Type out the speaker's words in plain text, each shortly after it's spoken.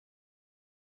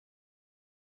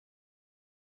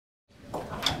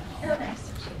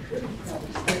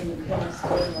Okay.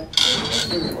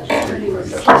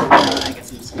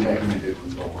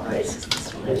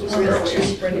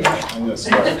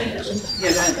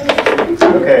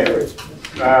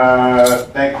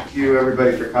 Thank you,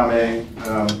 everybody, for coming.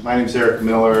 My name's Eric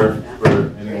Miller.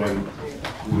 For anyone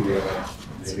who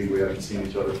maybe we haven't seen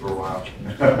each other for a while.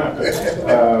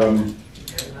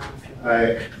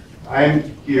 I'm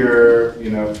here,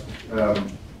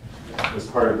 as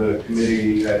part of the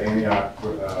committee at Antioch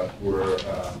for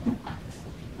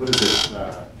what is it?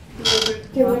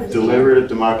 Deliberative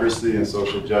Democracy and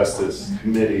Social Justice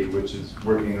Committee, which is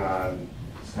working on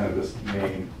kind of this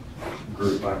main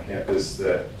group on campus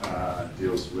that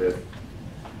deals with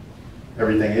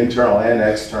everything internal and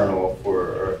external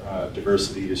for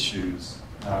diversity issues.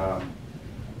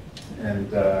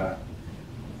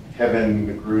 Kevin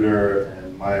Magruder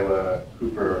and Myla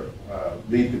Cooper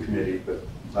lead the committee, but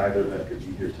neither of them could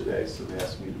be here today, so they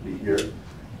asked me to be here.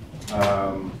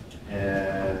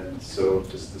 And so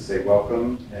just to say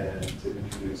welcome and to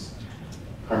introduce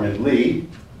Carmen Lee,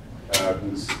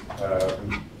 who's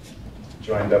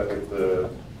joined up with the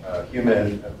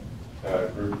human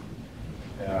group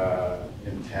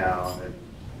in town, and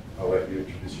I'll let you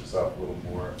introduce yourself a little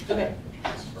more. Okay.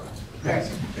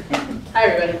 Hi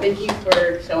everybody, thank you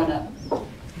for showing up.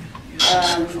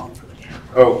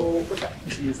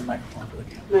 Use the microphone for the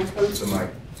camera. Microphone? It's a mic.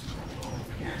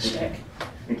 Check.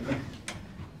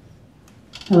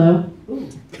 Hello?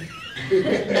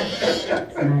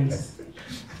 Nice.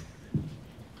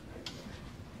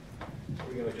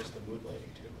 We're going to adjust the mood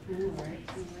lighting too.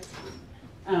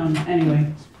 Anyway,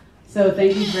 so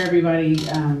thank you for everybody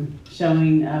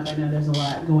showing up. I know there's a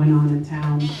lot going on in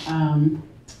town.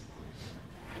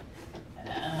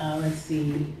 Let's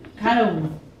see, kind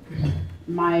of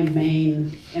my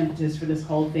main impetus for this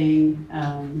whole thing,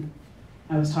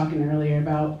 I was talking earlier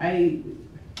about, I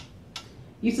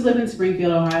used to live in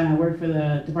Springfield, Ohio, and I worked for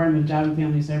the Department of Job and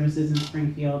Family Services in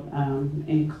Springfield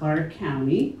in Clark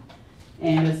County,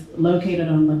 and it's located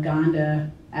on Lagonda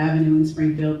Avenue in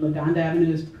Springfield. Lagonda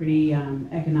Avenue is pretty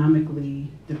economically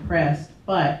depressed,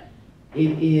 but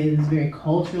it is very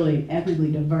culturally and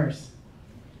ethnically diverse.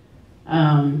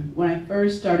 When I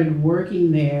first started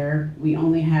working there, we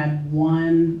only had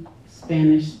one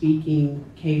Spanish-speaking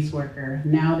caseworker.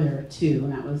 Now there are two,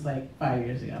 and that was like 5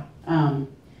 years ago.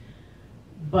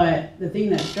 But the thing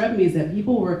that struck me is that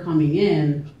people were coming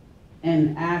in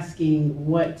and asking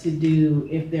what to do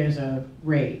if there's a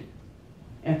raid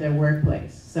at their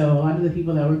workplace. So a lot of the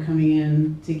people that were coming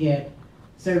in to get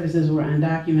services were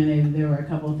undocumented. There were a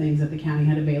couple of things that the county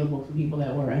had available for people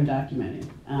that were undocumented.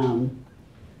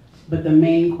 But the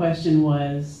main question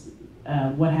was,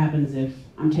 what happens if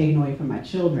I'm taken away from my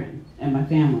children and my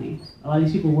family? A lot of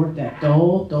these people worked at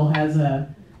Dole. Dole has a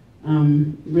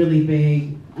really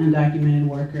big undocumented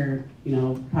worker,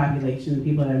 population,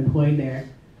 people that are employed there.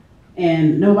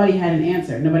 And nobody had an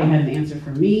answer. Nobody had an answer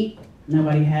for me.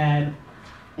 Nobody had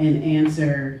an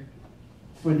answer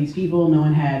for these people. No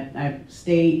one had,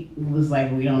 state was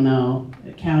like, we don't know.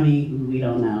 The county, we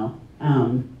don't know.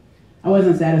 I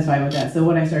wasn't satisfied with that. So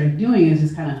what I started doing is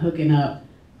just kind of hooking up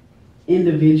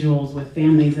individuals with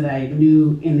families that I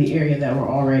knew in the area that were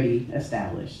already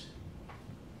established.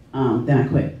 Then I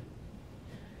quit.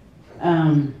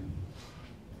 And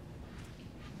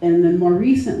then more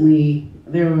recently,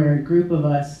 there were a group of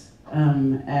us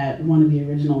at one of the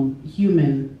original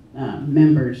human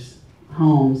members'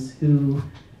 homes who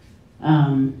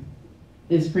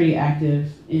is pretty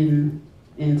active in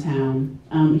town.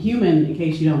 Human, in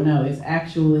case you don't know, is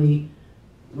actually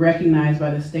recognized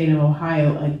by the state of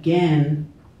Ohio again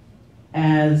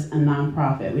as a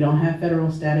nonprofit. We don't have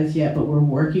federal status yet, but we're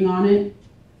working on it.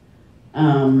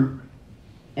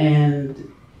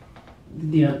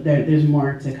 There's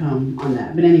more to come on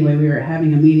that. But anyway, we were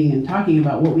having a meeting and talking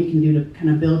about what we can do to kind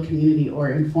of build community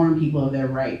or inform people of their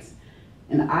rights.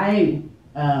 And I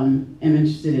am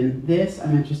interested in this.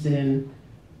 I'm interested in,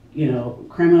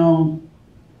 criminal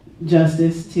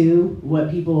justice too.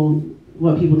 What people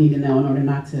need to know in order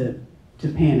not to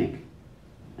panic,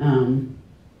 and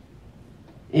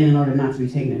in order not to be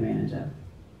taken advantage of.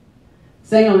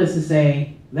 Saying all this to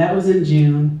say, that was in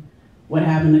June. What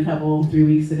happened 3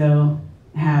 weeks ago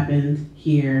happened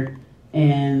here,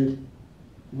 and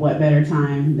what better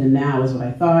time than now is what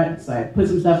I thought. So I put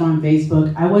some stuff on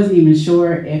Facebook. I wasn't even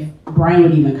sure if Brian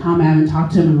would even come. I haven't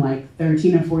talked to him in like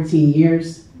 13 or 14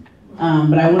 years.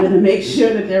 But I wanted to make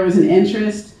sure that there was an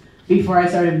interest before I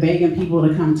started begging people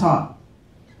to come talk.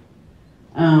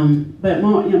 But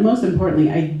most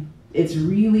importantly, it's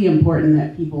really important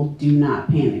that people do not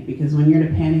panic, because when you're in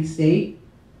a panic state,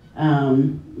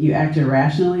 you act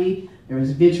irrationally. There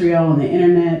was vitriol on the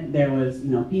internet. There was,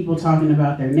 people talking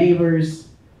about their neighbors,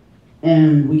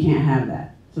 and we can't have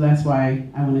that. So that's why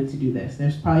I wanted to do this.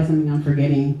 There's probably something I'm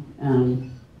forgetting,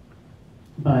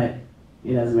 but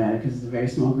it doesn't matter because it's a very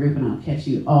small group, and I'll catch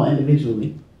you all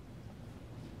individually.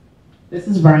 This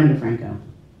is Brian DiFranco.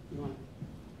 You want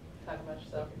to talk about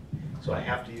yourself? So I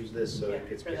have to use this so it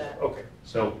gets for that. Okay,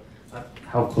 so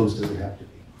how close does it have to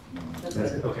be? That's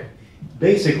It. Okay.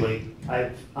 Basically,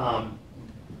 I've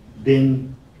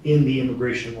been in the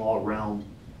immigration law realm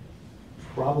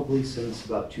probably since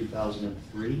about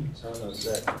 2003. So I don't know, is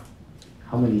that,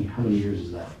 how many years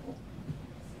is that?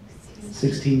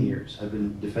 16 years I've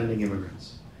been defending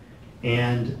immigrants.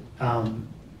 And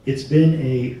it's been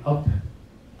a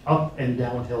up and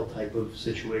downhill type of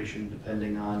situation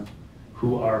depending on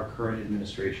who our current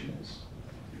administration is.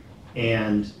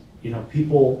 And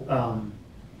people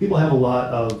have a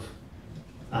lot of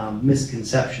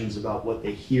misconceptions about what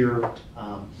they hear,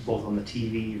 both on the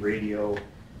TV, radio,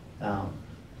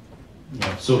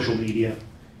 social media.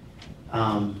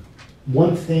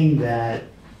 One thing that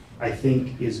I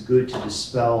think is good to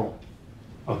dispel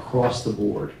across the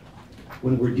board,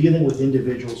 when we're dealing with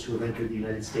individuals who have entered the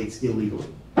United States illegally,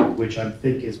 which I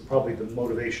think is probably the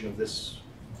motivation of this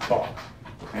talk.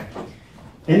 Okay.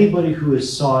 Anybody who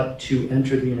has sought to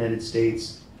enter the United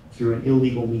States through an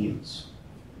illegal means,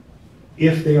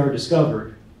 if they are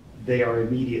discovered, they are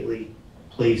immediately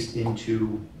placed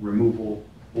into removal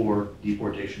or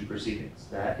deportation proceedings.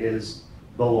 That is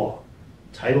the law.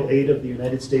 Title 8 of the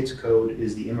United States Code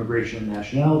is the Immigration and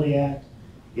Nationality Act.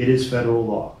 It is federal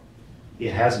law.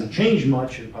 It hasn't changed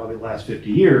much in probably the last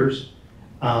 50 years,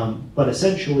 but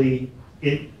essentially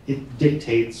it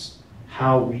dictates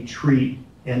how we treat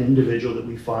an individual that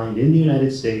we find in the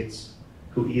United States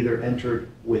who either entered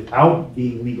without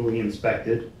being legally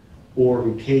inspected or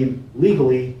who came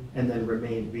legally and then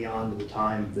remained beyond the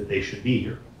time that they should be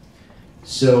here.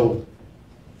 So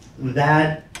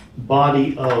that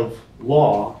body of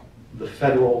law, the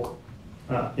Federal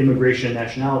Immigration and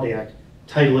Nationality Act,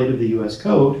 Title 8 of the U.S.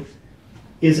 Code,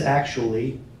 is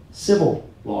actually civil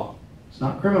law. It's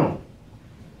not criminal.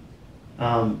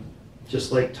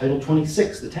 Just like Title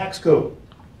 26, the tax code,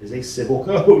 is a civil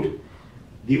code.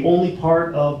 The only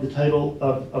part of the title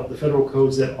of the federal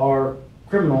codes that are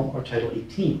criminal are Title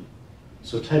 18.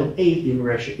 So Title 8, the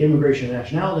Immigration and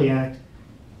Nationality Act,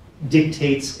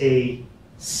 dictates a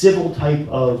civil type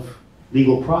of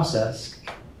legal process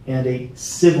and a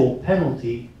civil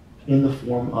penalty in the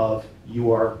form of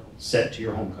you are sent to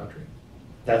your home country.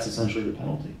 That's essentially the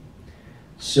penalty.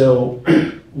 So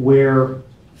where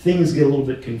things get a little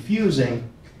bit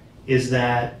confusing is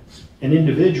that an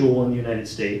individual in the United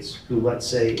States who, let's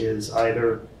say, is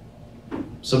either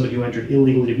somebody who entered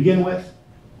illegally to begin with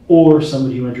or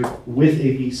somebody who entered with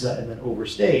a visa and then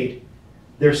overstayed,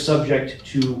 they're subject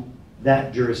to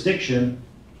that jurisdiction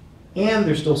and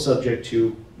they're still subject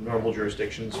to normal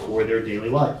jurisdictions for their daily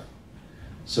life.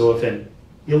 So if an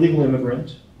illegal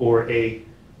immigrant or a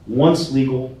once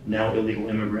legal, now illegal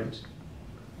immigrant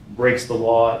breaks the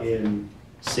law in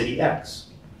city X,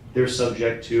 they're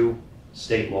subject to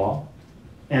state law,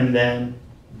 and then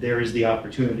there is the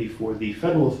opportunity for the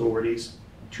federal authorities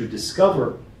to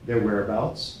discover their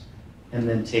whereabouts and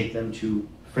then take them to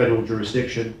federal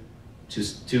jurisdiction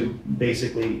to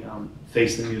basically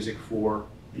face the music for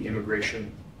the immigration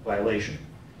violation.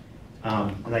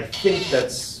 And I think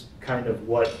that's kind of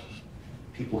what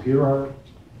people here are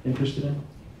interested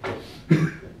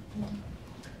in.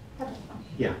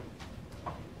 Yeah.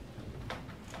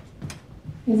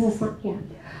 Is this on? Yeah.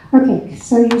 Okay,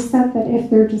 so you said that if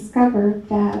they're discovered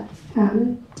that,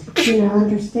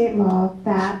 under state law,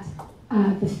 that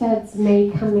the feds may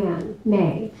come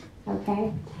in,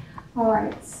 okay? All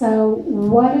right, so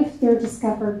what if they're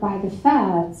discovered by the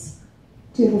feds?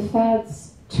 Do the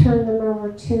feds turn them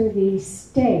over to the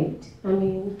state? I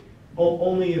mean...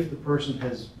 Only if the person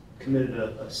has committed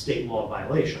a state law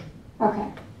violation.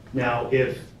 Okay. Now,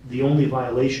 if the only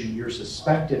violation you're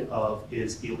suspected of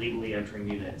is illegally entering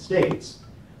the United States,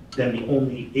 then the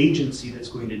only agency that's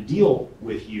going to deal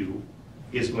with you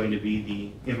is going to be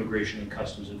the Immigration and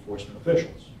Customs Enforcement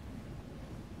officials.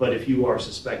 But if you are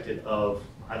suspected of,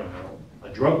 I don't know, a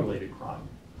drug-related crime,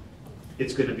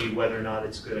 it's going to be whether or not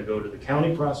it's going to go to the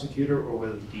county prosecutor or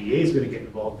whether the DEA is going to get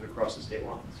involved across the state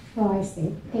lines. Oh, I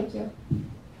see. Thank you.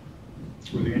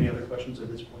 Were there any other questions at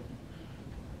this point?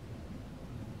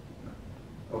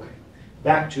 Okay.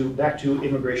 Back to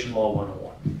Immigration Law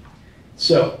 101.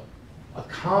 So, a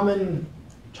common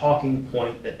talking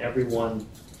point that everyone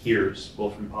hears,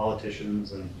 both from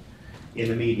politicians and in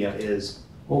the media, is,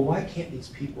 well, why can't these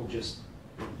people just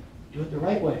do it the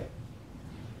right way?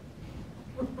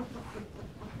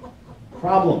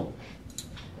 Problem.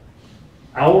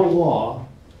 Our law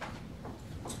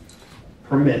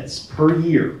permits per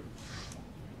year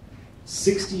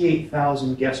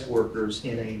 68,000 guest workers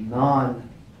in a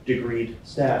non-degreed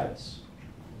status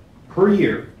per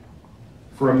year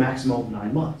for a maximum of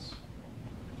 9 months.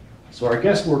 So our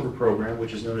guest worker program,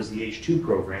 which is known as the H2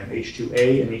 program,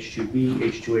 H2A and H2B,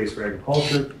 H2A is for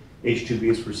agriculture, H2B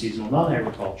is for seasonal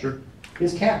non-agriculture,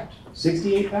 is capped,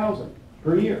 68,000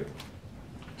 per year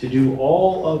to do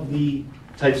all of the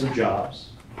types of jobs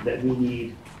that we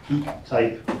need peak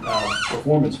type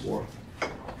performance for.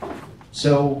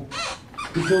 So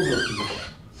who fills those positions?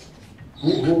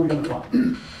 Who are we going to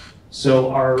find?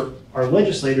 So our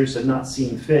legislators have not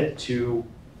seen fit to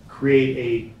create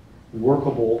a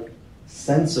workable,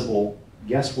 sensible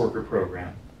guest worker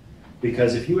program,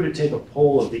 because if you were to take a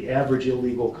poll of the average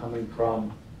illegal coming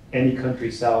from any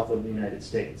country south of the United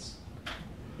States,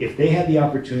 if they had the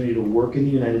opportunity to work in the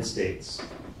United States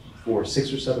for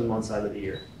 6 or 7 months out of the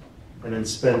year, and then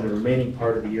spend the remaining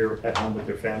part of the year at home with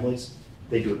their families,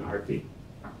 they do it in a heartbeat.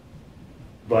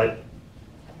 But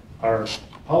our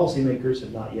policymakers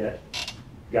have not yet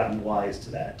gotten wise to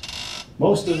that.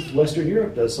 Most of Western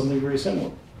Europe does something very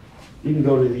similar. You can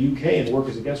go to the UK and work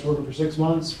as a guest worker for 6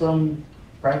 months from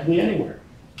practically anywhere.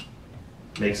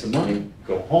 Make some money,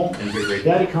 go home, integrate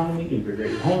that economy,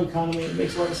 integrate your home economy, it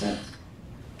makes a lot of sense.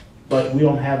 But we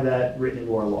don't have that written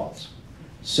into our laws.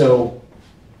 So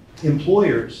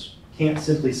employers can't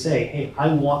simply say, hey,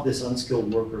 I want this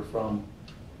unskilled worker from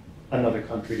another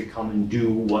country to come and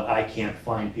do what I can't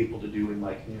find people to do in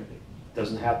my community. It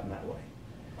doesn't happen that way.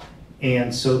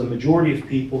 And so the majority of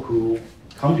people who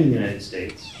come to the United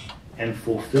States and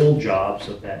fulfill jobs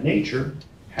of that nature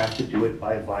have to do it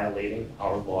by violating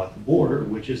our law at the border,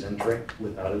 which is entering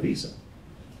without a visa.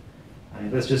 I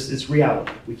mean, that's just, it's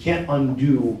reality. We can't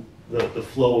undo the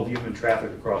flow of human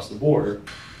traffic across the border.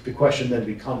 The question then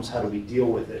becomes, how do we deal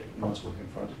with it once we're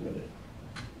confronted with it?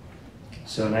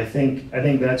 So, and I think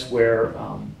that's where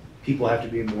people have to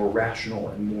be more rational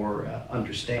and more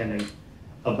understanding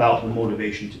about the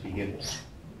motivation to begin with.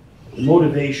 The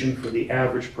motivation for the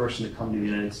average person to come to the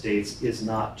United States is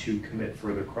not to commit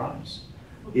further crimes.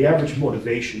 The average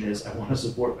motivation is, I want to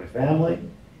support my family,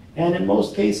 and in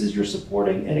most cases, you're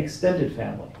supporting an extended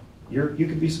family. You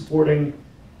could be supporting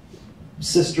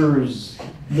sisters,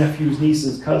 nephews,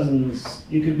 nieces, cousins.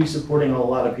 You could be supporting a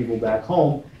lot of people back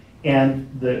home, and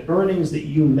the earnings that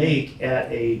you make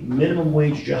at a minimum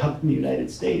wage job in the United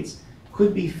States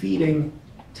could be feeding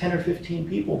 10 or 15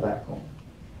 people back home.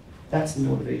 That's the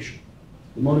motivation.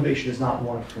 The motivation is not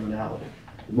one of criminality.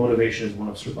 The motivation is one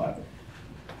of survival.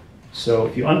 So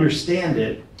if you understand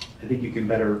it, I think you can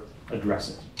better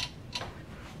address it.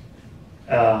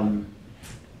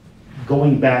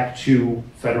 Going back to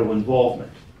federal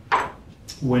involvement,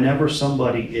 whenever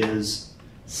somebody is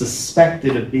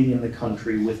suspected of being in the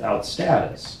country without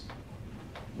status,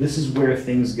 this is where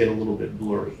things get a little bit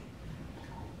blurry.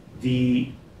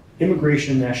 The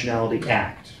Immigration and Nationality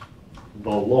Act, the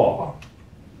law,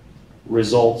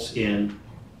 results in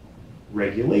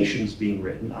regulations being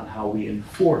written on how we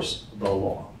enforce the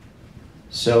law.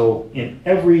 So in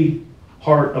every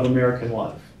part of American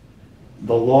life,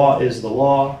 the law is the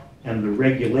law, and the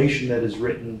regulation that is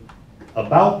written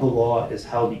about the law is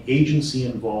how the agency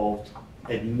involved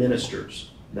administers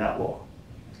that law.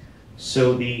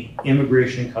 So the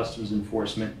Immigration and Customs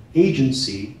Enforcement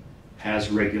Agency has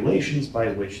regulations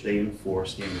by which they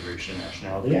enforce the Immigration and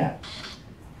Nationality Act.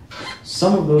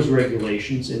 Some of those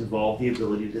regulations involve the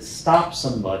ability to stop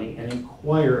somebody and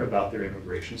inquire about their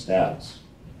immigration status.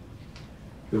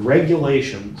 The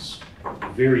regulations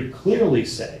very clearly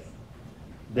say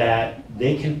that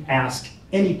they can ask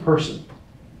any person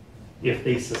if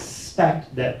they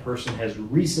suspect that person has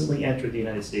recently entered the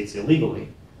United States illegally,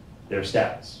 their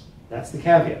status. That's the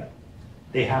caveat.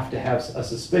 They have to have a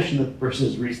suspicion that the person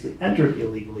has recently entered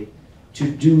illegally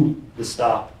to do the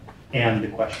stop and the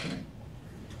questioning.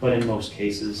 But in most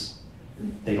cases,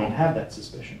 they don't have that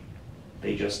suspicion.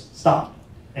 They just stop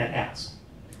and ask.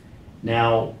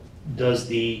 Now, does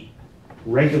the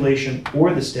regulation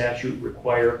or the statute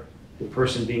require the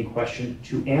person being questioned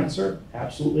to answer?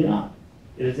 Absolutely not.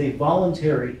 It is a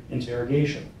voluntary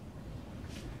interrogation.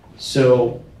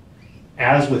 So,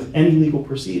 as with any legal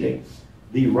proceeding,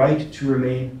 the right to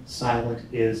remain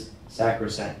silent is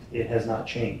sacrosanct. It has not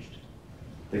changed.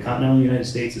 The continental United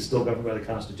States is still governed by the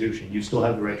Constitution. You still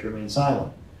have the right to remain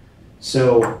silent.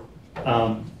 So,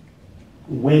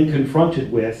 when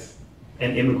confronted with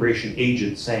an immigration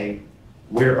agent saying,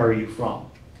 where are you from?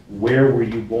 Where were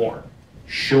you born?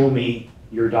 Show me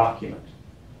your document.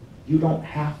 You don't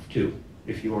have to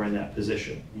if you are in that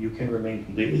position. You can remain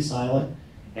completely silent,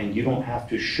 and you don't have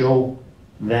to show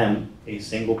them a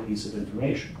single piece of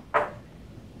information.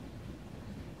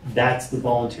 That's the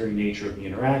voluntary nature of the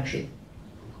interaction.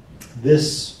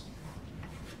 This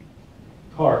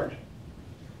card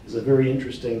is a very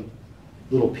interesting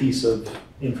little piece of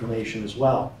information as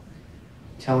well,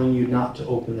 telling you not to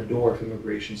open the door if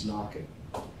immigration's knocking.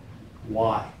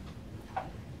 Why?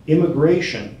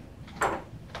 Immigration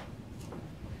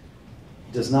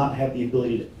does not have the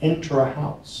ability to enter a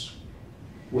house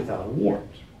without a warrant.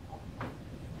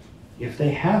 If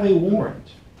they have a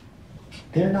warrant,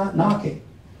 they're not knocking.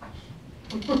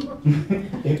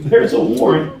 If there's a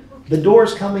warrant, the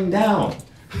door's coming down,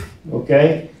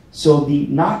 okay? So the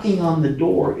knocking on the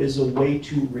door is a way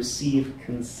to receive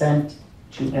consent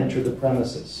to enter the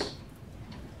premises.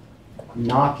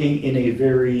 Knocking in a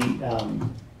very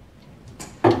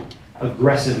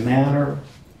aggressive manner,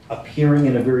 appearing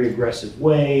in a very aggressive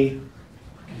way,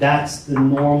 that's the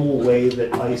normal way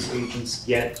that ICE agents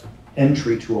get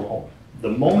entry to a home. The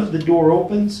moment the door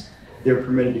opens, they're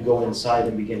permitted to go inside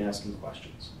and begin asking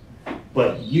questions.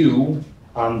 But you,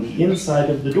 on the inside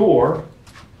of the door,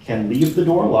 can leave the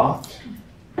door locked.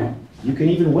 You can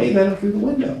even wave at them through the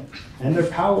window, and they're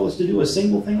powerless to do a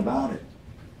single thing about it.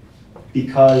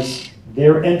 Because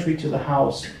their entry to the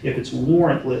house, if it's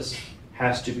warrantless,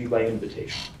 has to be by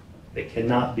invitation. They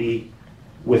cannot be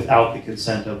without the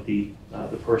consent of the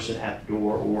person at the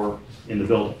door or in the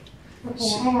building.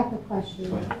 Okay, I have a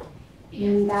question.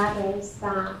 And that is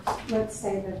that, let's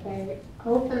say that they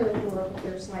open the door, but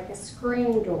there's like a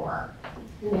screen door,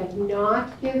 and they've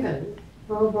not given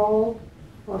verbal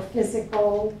or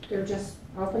physical, they're just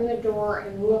open the door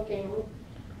and looking.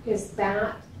 Is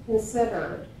that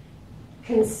considered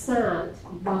consent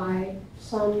by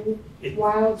some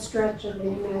wild stretch of the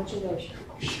imagination?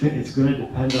 It's going to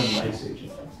depend on the ICE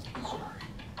agent.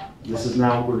 This is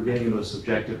now, we're getting into a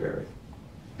subjective area.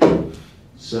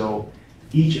 So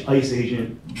each ICE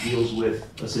agent deals with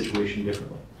a situation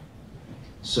differently.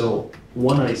 So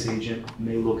one ICE agent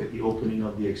may look at the opening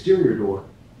of the exterior door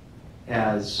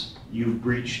as you've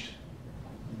breached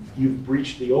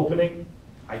the opening,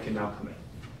 I can now come in.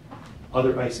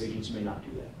 Other ICE agents may not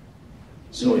do that.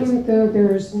 So even though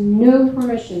there's no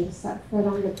permission to set foot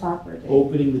on the property.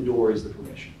 Opening the door is the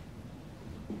permission.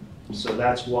 So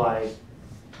that's why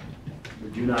the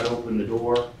do not open the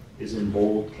door is in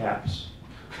bold caps.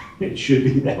 It should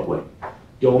be that way.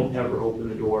 Don't ever open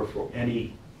the door for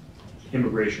any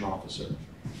immigration officer.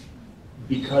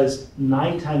 Because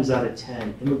 9 times out of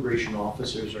 10, immigration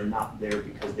officers are not there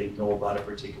because they know about a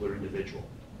particular individual.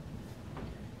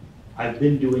 I've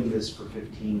been doing this for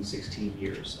 15, 16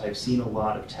 years. I've seen a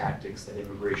lot of tactics that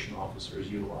immigration officers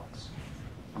utilize.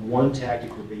 One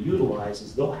tactic that they utilize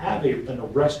is they'll have an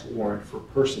arrest warrant for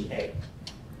person A.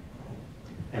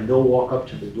 And they'll walk up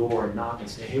to the door and knock and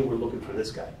say, hey, we're looking for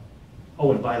this guy.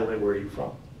 Oh, and by the way, where are you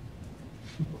from?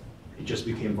 It just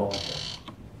became voluntary.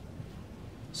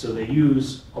 So they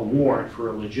use a warrant for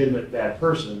a legitimate bad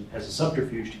person as a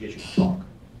subterfuge to get you to talk,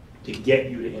 to get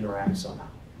you to interact somehow.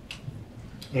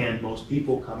 And most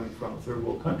people coming from a third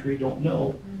world country don't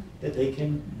know that they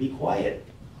can be quiet.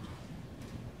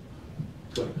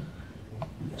 Go ahead.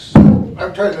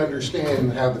 I'm trying to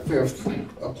understand how the fifth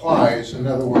applies. In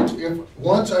other words, if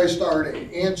once I start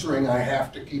answering, I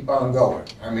have to keep on going.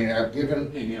 I mean, I've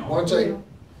given, once I,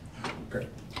 okay.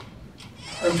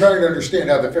 I'm trying to understand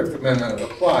how the Fifth Amendment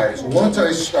applies. Once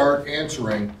I start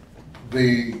answering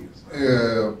the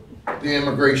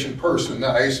immigration person, the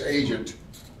ICE agent,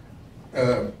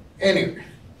 anyway.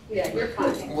 Yeah, you're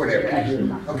fine. Whatever. You're actually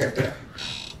fine. Okay.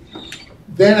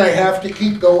 Then I have to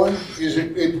keep going? Is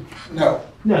it no.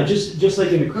 No, just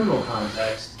like in the criminal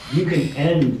context, you can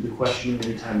end the questioning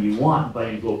anytime you want by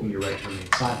invoking your right to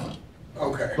remain silent.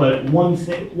 Okay. But one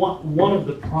of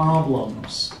the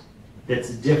problems that's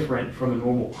different from a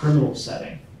normal criminal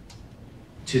setting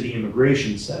to the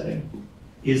immigration setting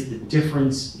is the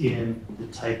difference in the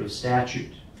type of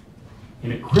statute.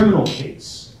 In a criminal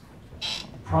case,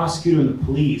 the prosecutor and the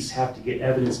police have to get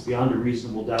evidence beyond a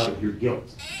reasonable doubt of your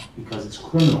guilt because it's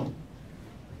criminal.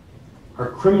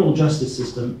 Our criminal justice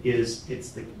system it's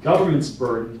the government's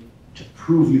burden to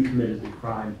prove you committed the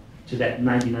crime to that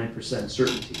 99%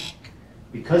 certainty.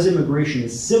 Because immigration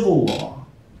is civil law,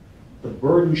 the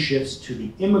burden shifts to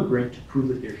the immigrant to prove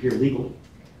that they're here legally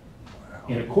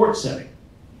in a court setting,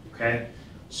 okay?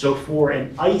 So for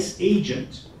an ICE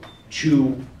agent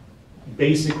to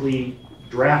basically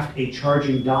draft a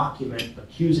charging document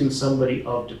accusing somebody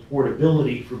of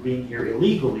deportability for being here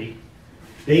illegally,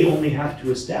 they only have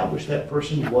to establish that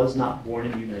person was not born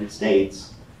in the United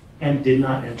States and did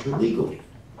not enter legally.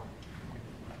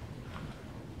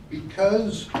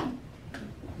 because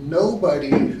nobody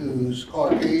who's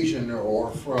Caucasian or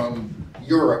from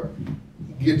Europe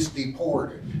gets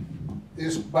deported,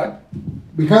 but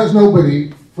because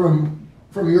nobody from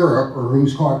Europe or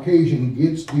who's Caucasian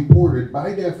gets deported,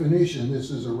 by definition,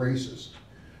 this is a racist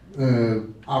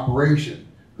operation.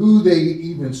 Who they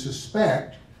even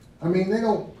suspect, I mean, they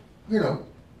don't, you know,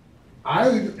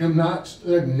 I've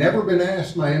never been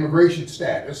asked my immigration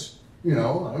status. You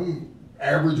know, I'm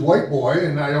average white boy,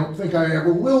 and I don't think I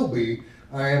ever will be.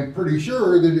 I am pretty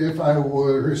sure that if I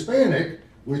were Hispanic,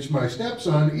 which my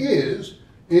stepson is,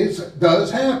 it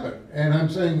does happen. And I'm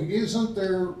saying, isn't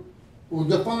there, well,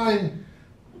 define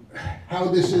how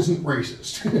this isn't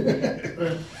racist.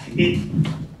 It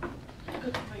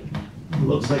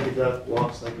looks like a duck,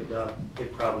 walks like a duck,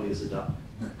 it probably is a duck.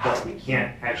 But we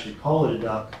can't actually call it a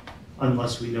duck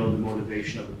unless we know the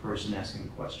motivation of the person asking the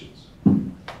questions.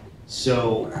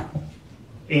 So,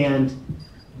 and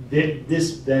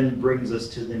this then brings us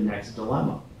to the next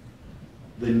dilemma.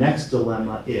 The next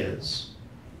dilemma is,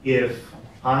 if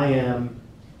I am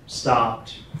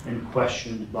stopped and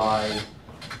questioned by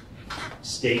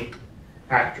state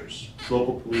actors,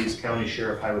 local police, county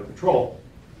sheriff, highway patrol,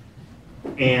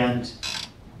 and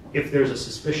if there's a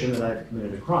suspicion that I've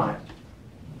committed a crime,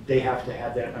 they have to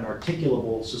have an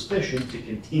articulable suspicion to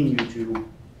continue to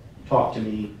talk to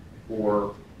me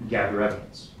or gather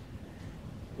evidence.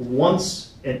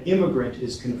 Once an immigrant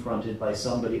is confronted by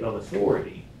somebody of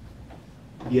authority,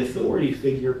 the authority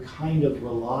figure kind of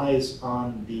relies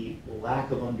on the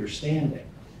lack of understanding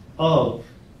of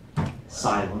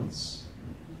silence,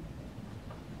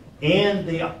 and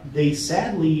they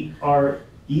sadly are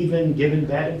even given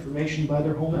bad information by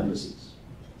their home embassies.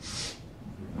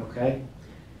 Okay?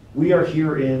 We are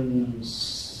here in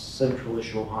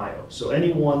central-ish Ohio, so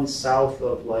anyone south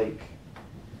of like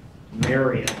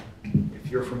Marion,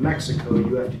 if you're from Mexico,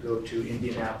 you have to go to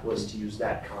Indianapolis to use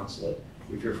that consulate.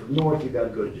 If you're from north, you've got to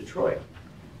go to Detroit.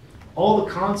 All the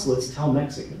consulates tell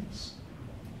Mexicans,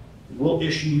 we'll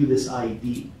issue you this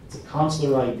ID. It's a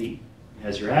consular ID. It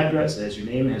has your address, it has your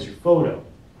name, it has your photo,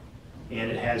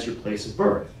 and it has your place of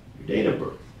birth, your date of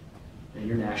birth, and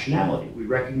your nationality. We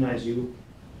recognize you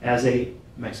as a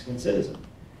Mexican citizen.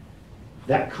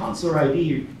 That consular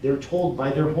ID, they're told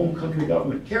by their home country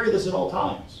government, carry this at all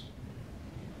times.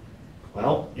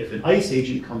 Well, if an ICE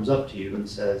agent comes up to you and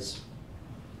says,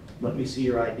 let me see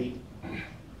your ID,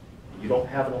 you don't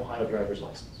have an Ohio driver's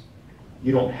license,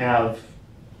 you don't have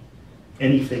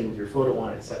anything with your photo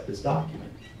on it except this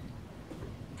document,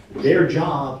 their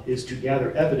job is to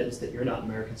gather evidence that you're not an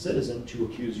American citizen to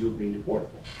accuse you of being deportable.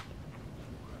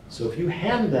 So if you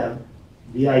hand them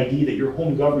the ID that your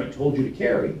home government told you to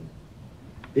carry,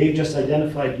 they've just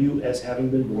identified you as having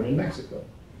been born in Mexico.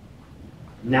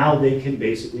 Now they can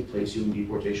basically place you in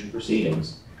deportation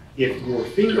proceedings if your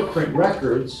fingerprint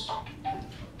records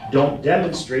don't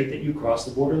demonstrate that you crossed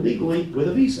the border legally with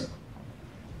a visa.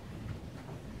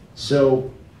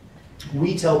 So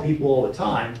we tell people all the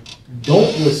time,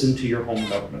 don't listen to your home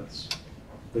governments.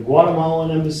 The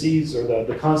Guatemalan embassies, or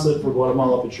the consulate for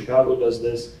Guatemala up in Chicago does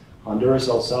this, Honduras,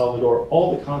 El Salvador,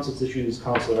 all the consulates issue these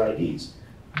consular IDs.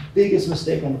 Biggest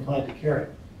mistake on the planet to carry.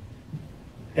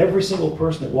 Every single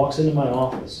person that walks into my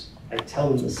office, I tell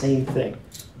them the same thing.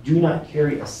 Do not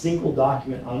carry a single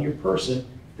document on your person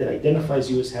that identifies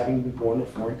you as having been born in a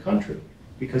foreign country.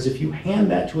 Because if you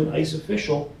hand that to an ICE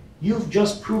official, you've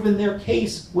just proven their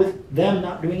case with them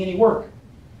not doing any work.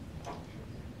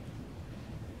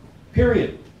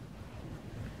 Period.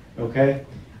 Okay?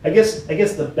 I guess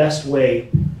the best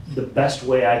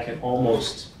way I can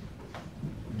almost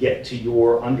get to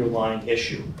your underlying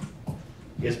issue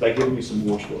is by giving you some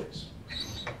war stories.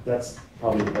 That's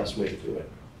probably the best way to do it.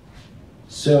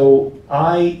 So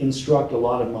I instruct a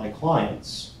lot of my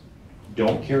clients,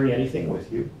 don't carry anything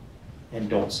with you and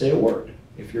don't say a word.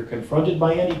 If you're confronted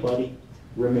by anybody,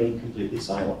 remain completely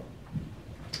silent.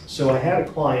 So I had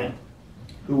a client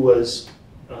who was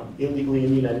illegally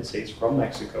in the United States from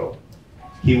Mexico.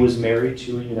 He was married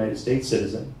to a United States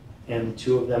citizen, and the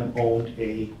two of them owned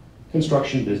a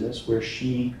construction business where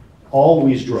she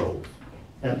always drove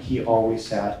and he always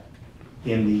sat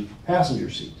in the passenger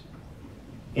seat.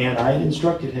 And I had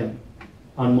instructed him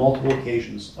on multiple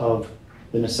occasions of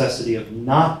the necessity of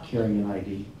not carrying an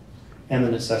ID and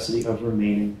the necessity of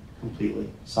remaining completely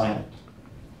silent.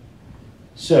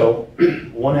 So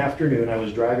one afternoon I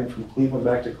was driving from Cleveland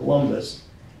back to Columbus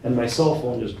and my cell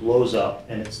phone just blows up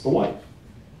and it's the wife.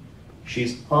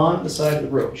 She's on the side of the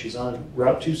road. She's on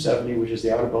Route 270, which is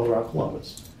the outer belt around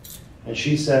Columbus. And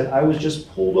she said, I was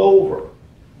just pulled over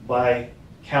by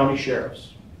county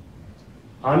sheriffs.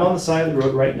 I'm on the side of the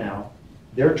road right now.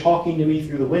 They're talking to me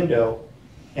through the window,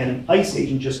 and an ICE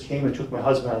agent just came and took my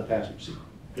husband out of the passenger seat.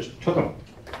 Just took him.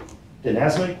 Didn't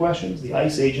ask him any questions. The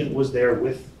ICE agent was there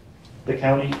with the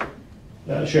county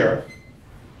sheriff.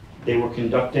 They were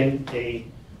conducting a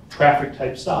traffic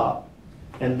type stop,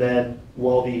 and then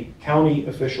while the county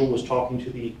official was talking to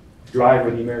the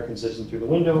driver, the American citizen, through the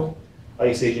window,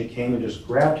 ICE agent came and just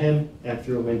grabbed him and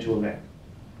threw him into a van.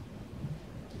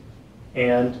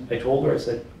 And I told her, I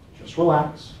said, just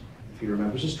relax. If he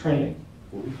remembers his training,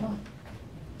 we'll be fine.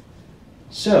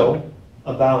 So,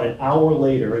 about an hour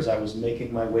later, as I was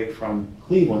making my way from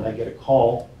Cleveland, I get a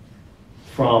call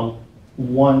from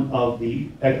one of the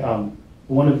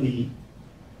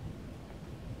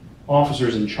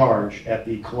officers in charge at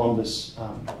the Columbus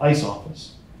ICE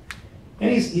office. And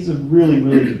he's a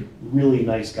really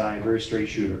nice guy, very straight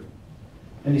shooter.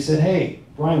 And he said, hey,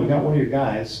 Brian, we got one of your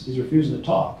guys. He's refusing to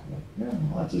talk. I'm like, yeah,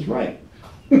 well, that's his right.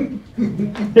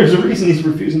 There's a reason he's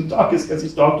refusing to talk, is because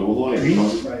he's talked to a lawyer. He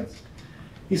knows his rights.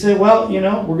 He said, well, you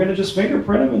know, we're going to just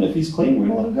fingerprint him, and if he's clean, we're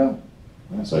going to let him go.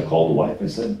 And so I called the wife. I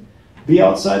said, be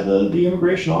outside the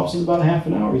immigration office in about a half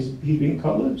an hour. He's being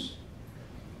cut loose.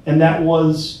 And that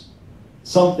was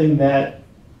something that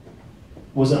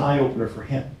was an eye-opener for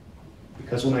him.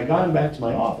 Because when I got him back to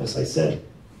my office, I said,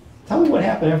 tell me what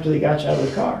happened after they got you out of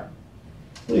the car.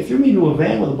 Well, they threw me into a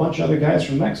van with a bunch of other guys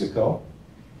from Mexico,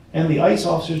 and the ICE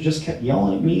officers just kept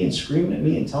yelling at me and screaming at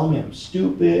me and telling me I'm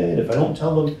stupid. If I don't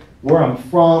tell them where I'm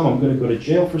from, I'm going to go to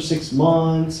jail for 6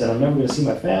 months, and I'm never going to see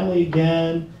my family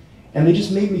again. And they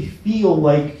just made me feel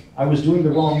like I was doing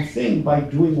the wrong thing by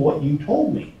doing what you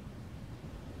told me.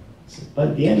 But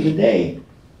at the end of the day,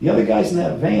 the other guys in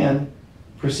that van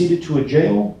proceeded to a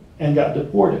jail and got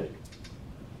deported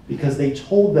because they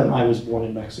told them I was born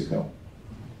in Mexico.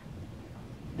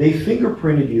 They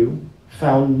fingerprinted you,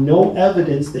 found no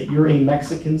evidence that you're a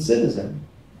Mexican citizen.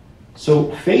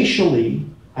 So facially,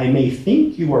 I may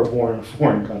think you are born in a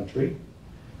foreign country,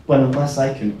 but unless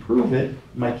I can prove it,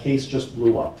 my case just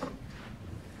blew up.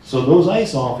 So those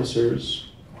ICE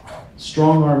officers,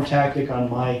 strong-arm tactic on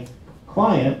my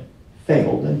client,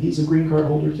 failed, and he's a green card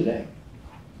holder today.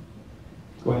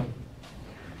 Go ahead.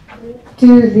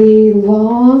 Do the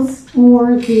laws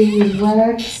or the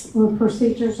regs or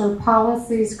procedures or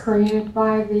policies created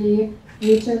by the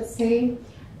agency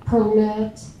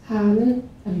permit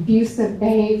abusive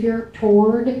behavior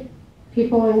toward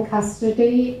people in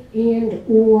custody and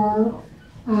or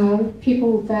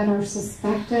people that are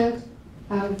suspected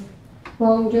of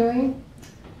wrongdoing?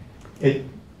 It,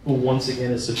 once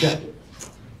again, is subjective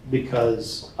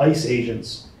because ICE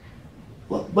agents,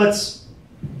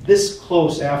 this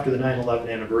close after the 9/11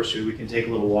 anniversary, we can take a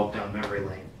little walk down memory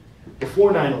lane.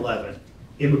 Before 9/11,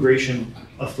 immigration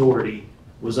authority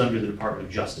was under the Department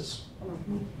of Justice.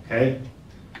 Okay?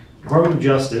 Department of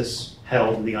Justice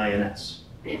held the INS.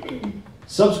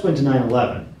 Subsequent to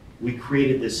 9/11, we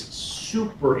created this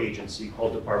super agency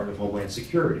called Department of Homeland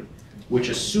Security, which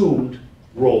assumed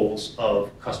roles of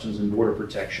Customs and Border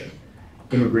Protection,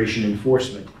 immigration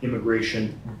enforcement,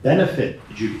 immigration benefit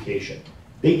adjudication.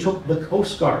 They took the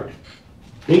Coast Guard.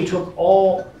 They took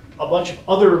a bunch of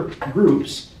other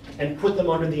groups and put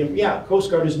them under the, Coast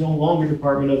Guard is no longer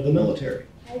Department of the Military.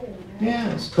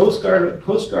 Yes, Coast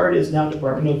Guard is now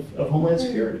Department of Homeland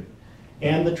Security.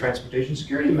 And the Transportation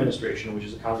Security Administration, which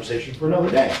is a conversation for another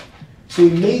day. So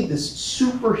we made this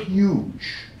super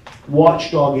huge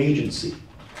watchdog agency,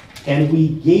 and we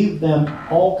gave them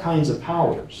all kinds of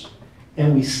powers.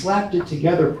 And we slapped it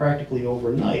together practically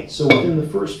overnight. So within the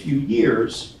first few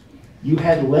years, you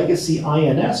had legacy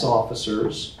INS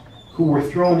officers who were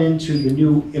thrown into the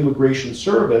new immigration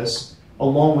service,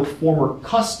 along with former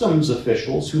customs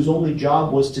officials whose only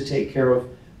job was to take care of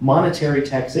monetary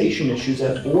taxation issues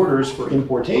at borders for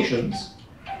importations.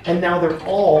 And now they're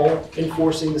all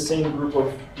enforcing the same group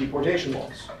of deportation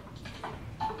laws.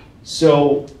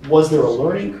 So was there a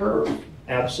learning curve?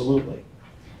 Absolutely.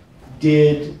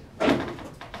 Did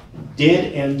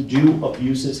and do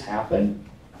abuses happen?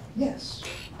 Yes.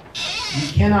 You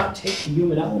cannot take the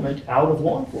human element out of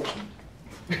law enforcement.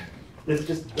 That's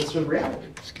the reality.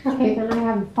 Okay, then I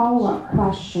have a follow-up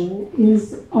question.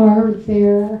 Is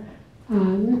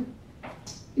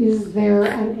there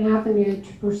an avenue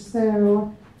to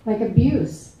pursue like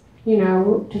abuse? You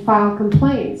know, to file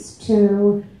complaints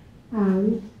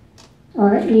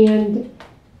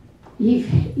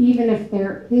even if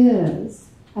there is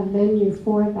a venue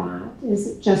for that, is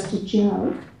it just a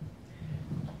joke?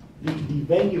 The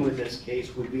venue in this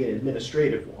case would be an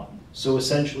administrative one. So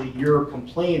essentially you're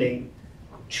complaining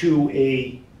to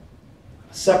a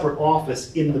separate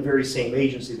office in the very same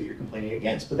agency that you're complaining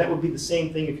against. But that would be the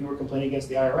same thing if you were complaining against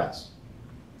the IRS.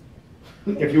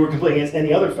 if you were complaining against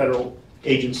any other federal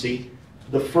agency,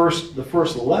 the first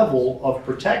level of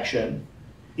protection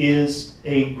is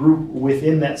a group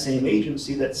within that same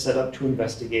agency that's set up to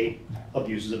investigate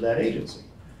abuses of that agency.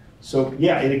 So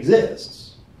yeah, it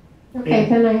exists. Okay,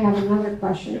 then I have another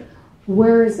question.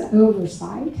 Where is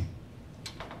oversight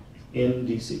In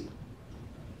DC.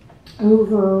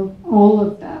 over all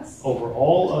of this? Over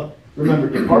all of, remember,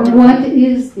 Department What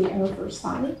is the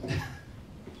oversight?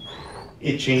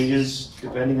 it changes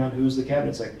depending on who's the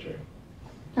cabinet secretary.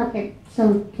 Okay,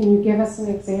 so can you give us an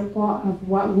example of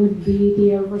what would be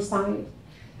the oversight?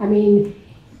 I mean,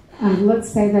 let's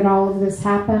say that all of this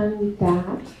happened,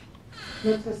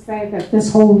 let's just say that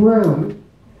this whole room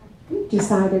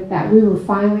decided that we were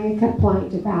filing a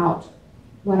complaint about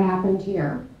what happened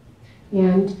here.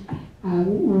 And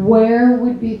where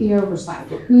would be the oversight?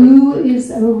 Who is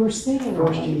overseeing all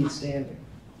First, of you it? need standing.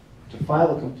 To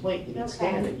file a complaint, you need Okay.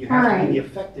 standing. You All have to right. be the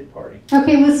affected party.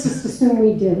 Okay, let's just assume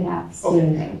we did have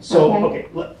standing. So, okay,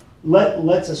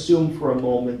 let's assume for a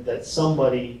moment that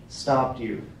somebody stopped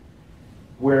you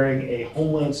wearing a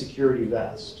Homeland Security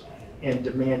vest and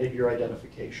demanded your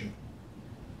identification,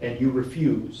 and you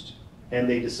refused, and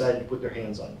they decided to put their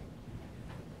hands on you.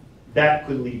 That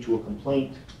could lead to a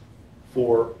complaint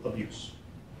for abuse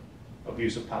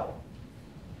of power.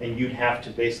 And you'd have to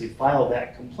basically file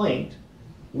that complaint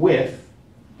with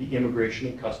the Immigration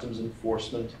and Customs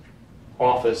Enforcement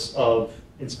Office of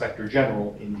Inspector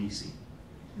General in DC.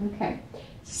 Okay,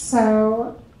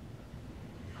 so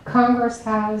Congress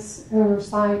has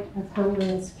oversight of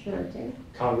Homeland Security.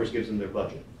 Congress gives them their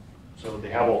budget, so they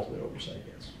have ultimate oversight,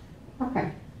 yes.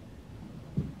 Okay.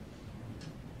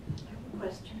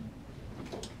 Question.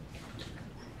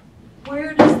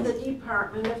 Where does the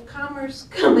Department of Commerce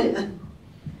come in?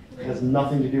 It has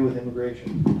nothing to do with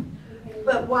immigration.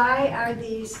 But why are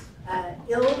these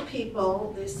ill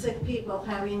people, these sick people,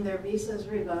 having their visas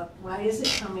revoked? Why is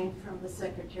it coming from the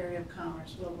Secretary of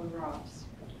Commerce, Wilbur Ross?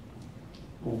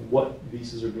 What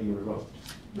visas are being revoked?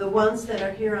 The ones that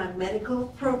are here on medical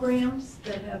programs,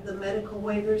 that have the medical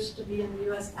waivers to be in the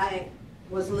U.S. I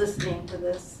was listening to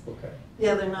this Okay. the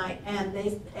other night,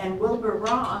 and Wilbur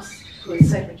Ross, who is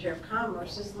Secretary of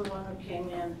Commerce, is the one who came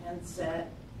in and said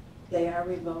they are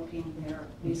revoking their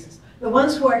visas. The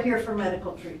ones who are here for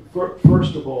medical treatment.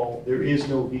 First of all, there is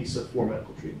no visa for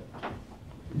medical treatment.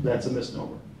 That's a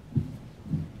misnomer.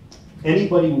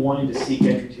 Anybody wanting to seek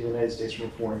entry to the United States from a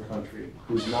foreign country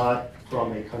who's not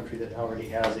from a country that already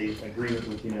has an agreement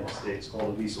with the United States called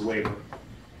a visa waiver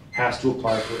has to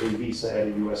apply for a visa at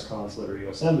a U.S. consulate or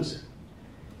U.S. embassy.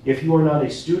 If you are not a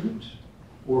student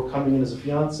or coming in as a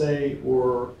fiance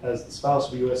or as the spouse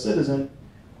of a U.S. citizen,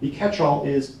 the catch-all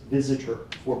is visitor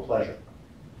for pleasure,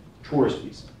 tourist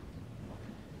visa.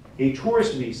 A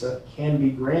tourist visa can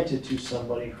be granted to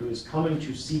somebody who is coming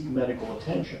to seek medical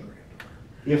attention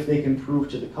if they can prove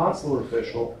to the consular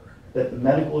official that the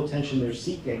medical attention they're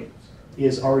seeking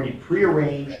is already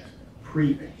prearranged,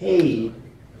 prepaid,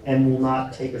 and will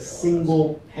not take a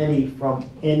single penny from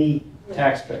any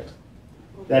taxpayer.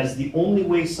 That is the only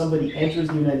way somebody enters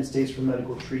the United States for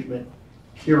medical treatment,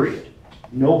 period.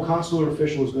 No consular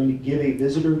official is going to give a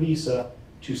visitor visa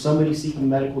to somebody seeking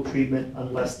medical treatment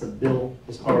unless the bill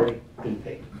has already been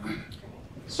paid.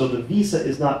 So the visa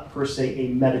is not per se a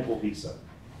medical visa.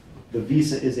 The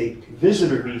visa is a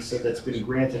visitor visa that's been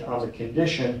granted on the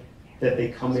condition that they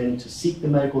come in to seek the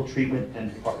medical treatment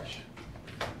and depart.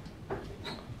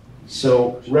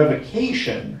 So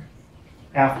revocation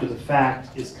after the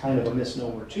fact is kind of a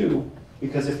misnomer too,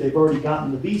 because if they've already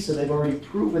gotten the visa, they've already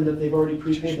proven that they've already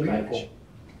prepaid the medical.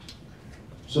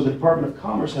 So the Department of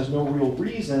Commerce has no real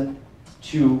reason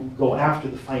to go after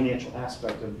the financial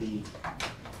aspect of the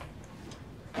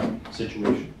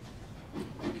situation.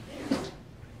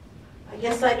 I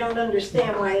guess I don't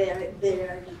understand why they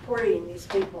are deporting these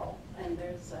people. And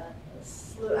there's a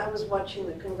slew. I was watching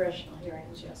the congressional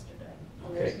hearings yesterday.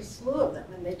 And there's a slew of them.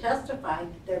 And they testified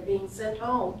that they're being sent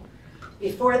home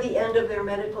before the end of their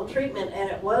medical treatment. And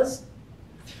it was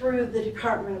through the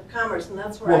Department of Commerce. And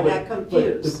that's where I got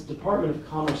confused. But the Department of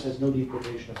Commerce has no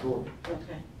deportation authority.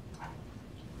 Okay.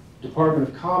 Department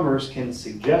of Commerce can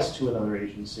suggest to another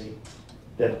agency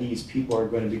that these people are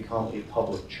going to become a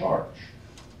public charge.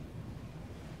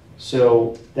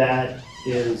 So that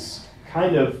is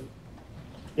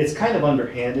it's kind of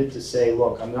underhanded to say,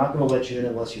 look, I'm not going to let you in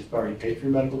unless you've already paid for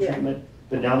your medical treatment,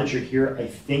 but now that you're here, I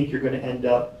think you're going to end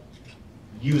up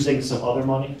using some other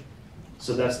money,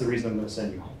 so that's the reason I'm going to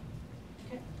send you home.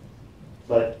 Okay.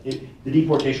 But the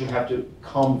deportation would have to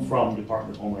come from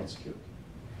Department of Homeland Security.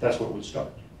 That's where it would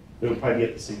start. It would probably be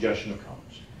at the suggestion of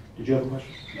Commerce. Did you have a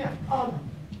question? Yeah,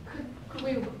 Could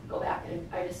we go back and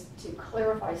I just to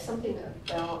clarify something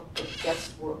about the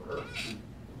guest worker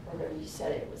program? You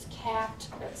said it was capped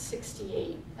at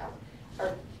 68.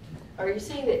 Are you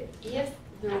saying that if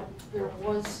there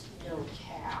was no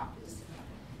cap,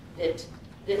 that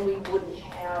then we wouldn't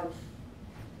have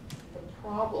the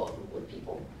problem with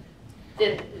people?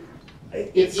 Then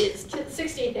it's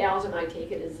 68,000. I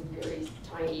take it as a very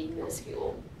tiny,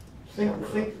 minuscule.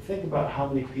 Think about how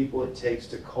many people it takes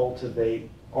to cultivate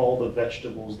all the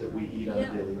vegetables that we eat on a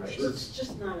daily basis. It's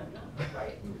just not enough.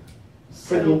 Right.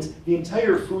 For the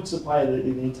entire food supply of the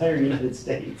entire United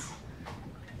States,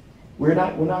 we're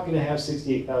not going to have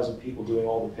 68,000 people doing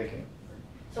all the picking.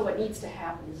 So what needs to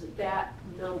happen is that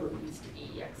number needs to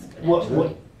be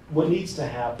exponential. What needs to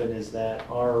happen is that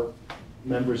our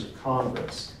members of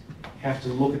Congress have to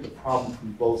look at the problem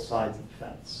from both sides of the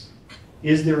fence.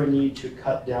 Is there a need to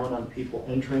cut down on people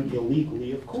entering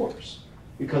illegally? Of course,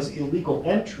 because illegal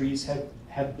entries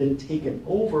have been taken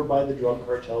over by the drug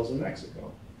cartels in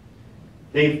Mexico.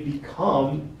 They've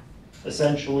become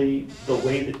essentially the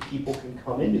way that people can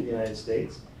come into the United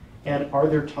States. And are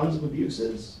there tons of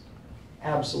abuses?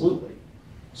 Absolutely.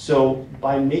 So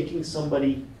by making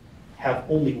somebody have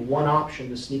only one option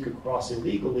to sneak across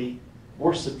illegally,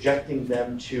 we're subjecting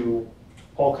them to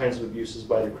all kinds of abuses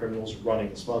by the criminals running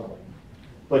the smuggling.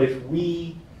 But if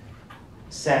we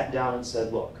sat down and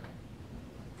said, look,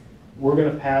 we're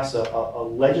going to pass a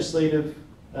legislative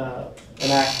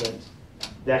enactment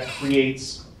that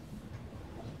creates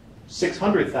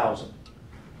 600,000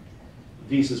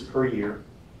 visas per year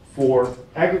for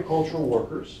agricultural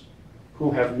workers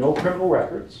who have no criminal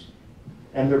records,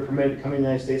 and they're permitted to come to the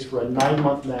United States for a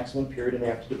 9-month maximum period, and they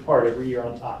have to depart every year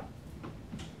on time.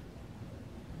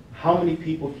 How many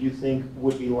people do you think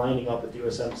would be lining up at the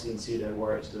U.S. Embassy in Ciudad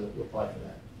Juarez to apply for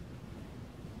that?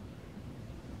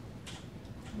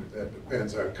 That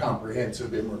depends on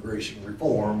comprehensive immigration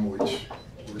reform, which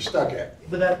we're stuck at.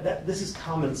 But this is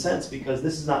common sense, because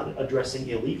this is not addressing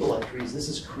illegal entries. This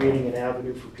is creating an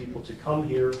avenue for people to come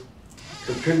here,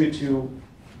 contribute to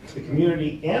the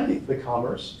community and the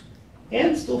commerce,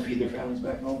 and still feed their families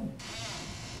back home.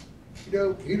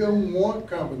 He don't want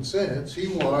common sense. He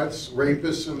wants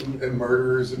rapists and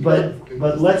murderers and.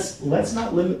 But let's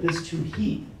not limit this to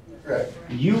he. Right.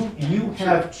 You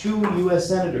have 2 U.S.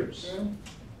 senators.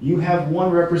 You have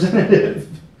 1 representative.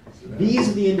 These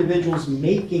are the individuals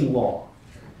making law.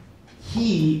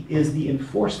 He is the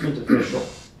enforcement official,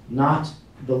 not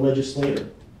the legislator.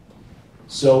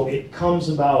 So it comes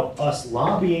about us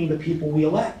lobbying the people we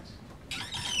elect.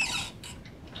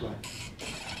 Go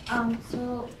ahead.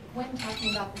 So when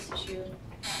talking about this issue,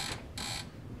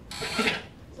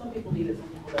 Some people need it, some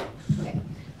people don't. okay,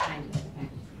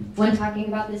 when talking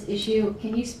about this issue,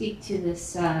 can you speak to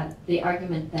this, the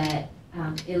argument that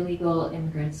illegal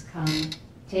immigrants come,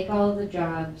 take all of the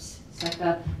jobs, suck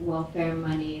up welfare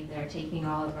money, they're taking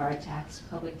all of our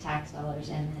public tax dollars,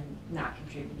 and then not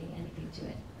contributing anything to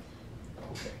it?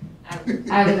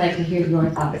 I would like to hear your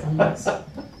thoughts on those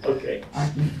Okay.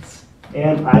 arguments.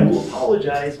 And I will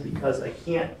apologize because I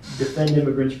can't defend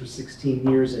immigrants for 16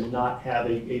 years and not have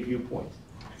a viewpoint.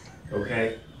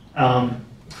 Okay?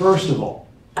 First of all,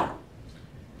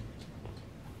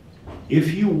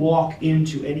 if you walk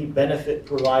into any benefit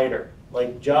provider,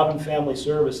 like Job and Family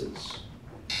Services,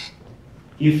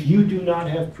 if you do not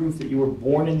have proof that you were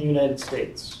born in the United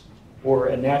States or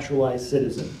a naturalized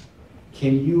citizen,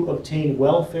 can you obtain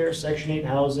welfare, Section 8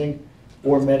 housing,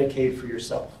 or Medicaid for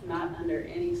yourself? Not under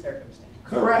any circumstance.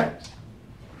 Correct.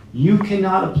 You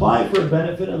cannot apply for a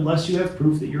benefit unless you have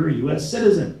proof that you're a U.S.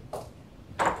 citizen.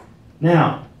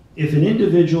 Now, if an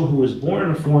individual who was born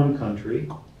in a foreign country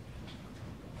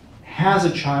has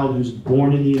a child who's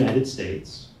born in the United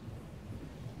States,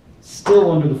 still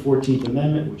under the 14th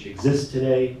Amendment, which exists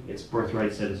today, it's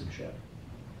birthright citizenship.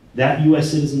 That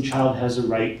U.S. citizen child has a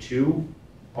right to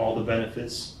all the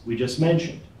benefits we just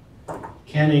mentioned.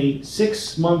 Can a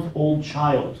 6-month-old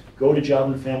child go to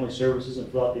Job and Family Services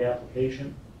and fill out the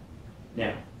application?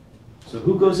 Now, so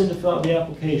who goes in to fill out the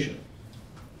application?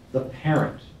 The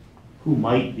parent, who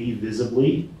might be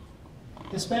visibly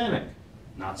Hispanic,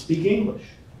 not speak English.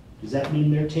 Does that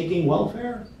mean they're taking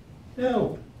welfare?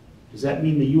 No. Does that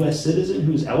mean the U.S. citizen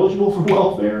who's eligible for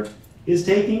welfare is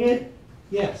taking it?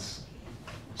 Yes.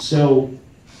 So,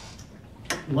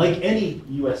 like any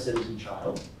U.S. citizen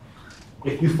child,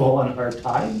 if you fall on hard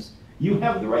times, you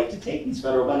have the right to take these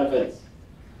federal benefits.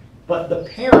 But the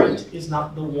parent is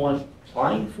not the one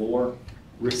applying for,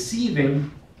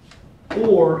 receiving,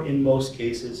 or in most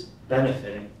cases,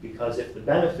 benefiting. Because if the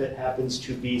benefit happens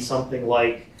to be something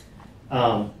like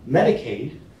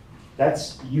Medicaid,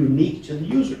 that's unique to the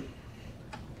user.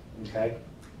 okay?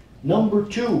 Number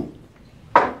two,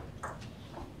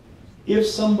 if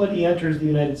somebody enters the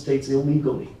United States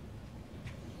illegally,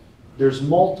 there's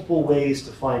multiple ways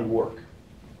to find work.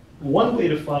 One way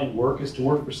to find work is to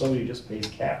work for somebody who just pays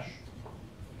cash.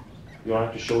 You don't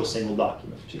have to show a single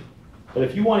document to. But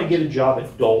if you want to get a job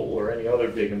at Dole or any other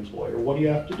big employer, what do you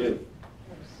have to do?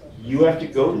 You have to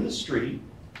go to the street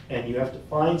and you have to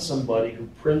find somebody who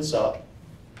prints up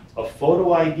a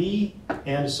photo ID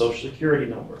and a social security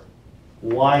number.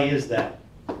 Why is that?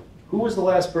 Who was the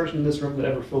last person in this room that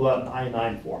ever filled out an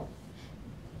I-9 form?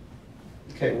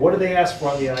 Okay, what do they ask for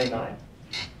on the I-9?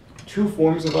 2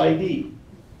 forms of ID.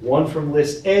 One from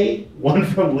list A, one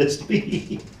from list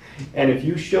B. And if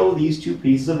you show these 2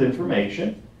 pieces of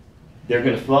information, they're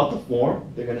going to fill out the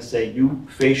form. They're going to say, you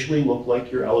facially look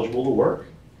like you're eligible to work.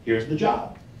 Here's the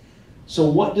job. So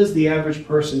what does the average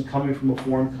person coming from a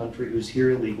foreign country who's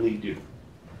here illegally do?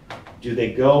 Do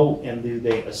they go and do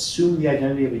they assume the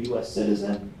identity of a U.S.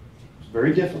 citizen? It's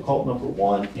very difficult, number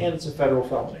one, and it's a federal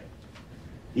felony.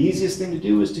 The easiest thing to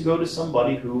do is to go to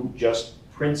somebody who just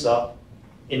prints up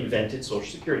invented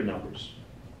social security numbers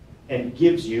and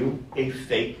gives you a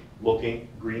fake-looking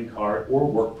green card or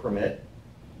work permit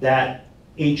that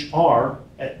HR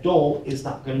at Dole is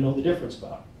not going to know the difference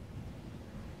about.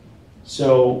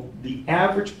 So the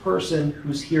average person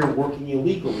who's here working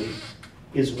illegally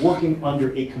is working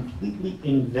under a completely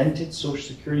invented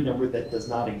social security number that does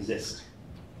not exist.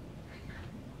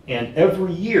 And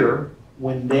every year,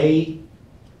 when they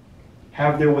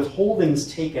have their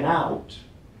withholdings taken out,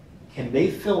 can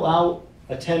they fill out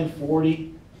a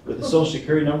 1040 with a social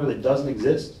security number that doesn't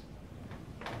exist?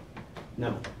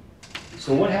 No.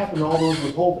 So what happened to all those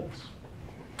withholdings?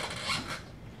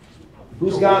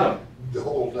 Who's got them? The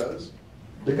whole does.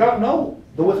 No.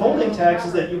 The withholding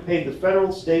taxes that you paid the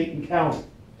federal, state, and county.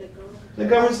 The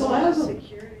government still has them.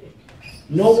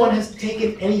 No one has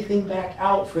taken anything back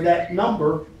out for that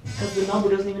number because the number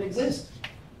doesn't even exist.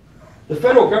 The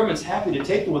federal government's happy to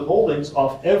take the withholdings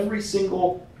off every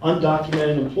single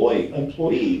undocumented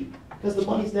employee because the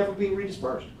money's never being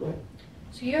redispersed. Go ahead.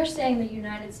 So you're saying the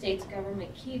United States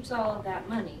government keeps all of that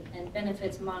money and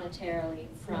benefits monetarily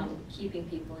from keeping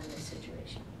people in this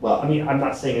situation? Well, I mean, I'm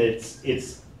not saying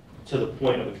it's to the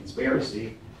point of a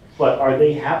conspiracy, but are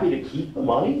they happy to keep the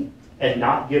money and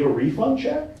not give a refund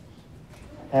check?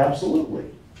 Absolutely.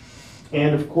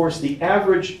 And of course, the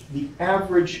average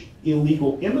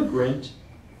illegal immigrant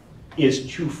is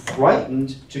too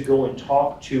frightened to go and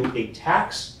talk to a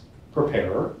tax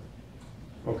preparer.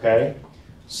 Okay,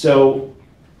 so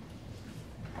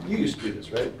you used to do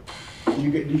this, right?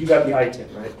 You got the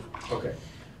I-10, right? Okay.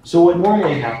 So what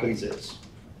normally happens is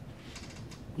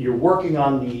you're working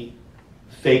on the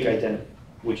fake identity,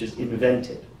 which is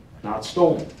invented, not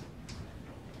stolen.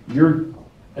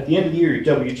 At the end of the year, your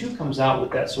W-2 comes out with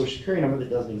that social security number that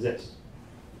doesn't exist.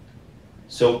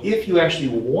 So if you actually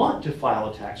want to file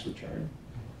a tax return,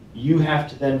 you have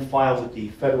to then file with the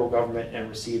federal government and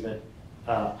receive an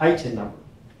ITIN number,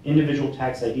 individual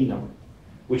tax ID number,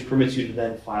 which permits you to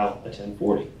then file a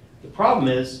 1040. The problem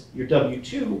is your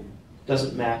W-2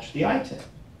 doesn't match the ITIN.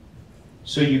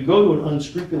 So you go to an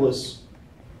unscrupulous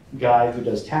guy who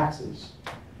does taxes,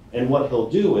 and what he'll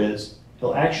do is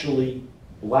he'll actually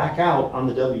black out on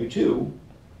the W-2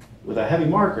 with a heavy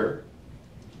marker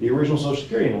the original social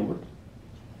security number,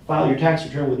 file your tax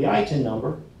return with the ITIN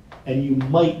number, and you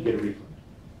might get a refund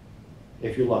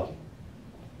if you're lucky.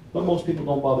 But most people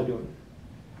don't bother doing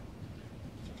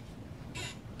it.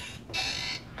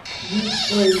 Can you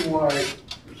explain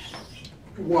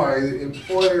why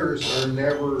employers are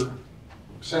never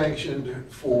sanctioned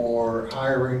for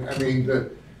hiring? I mean,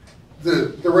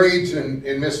 the raids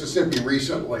in Mississippi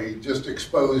recently just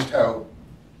exposed how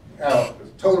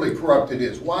totally corrupt it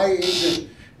is. Why is it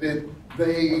that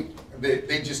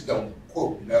they just don't,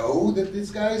 quote, know that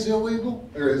this guy's illegal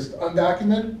or is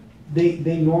undocumented?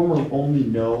 They normally only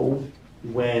know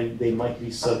when they might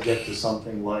be subject to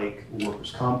something like a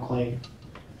workers' comp claim,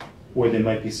 or they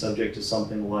might be subject to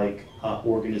something like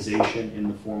organization in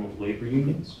the form of labor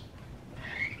unions.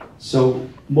 So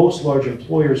most large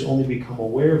employers only become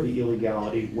aware of the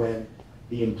illegality when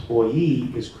the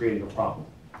employee is creating a problem.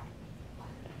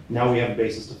 Now we have a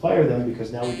basis to fire them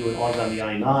because now we do an audit on the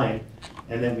I-9,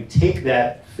 and then we take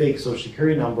that fake social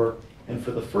security number, and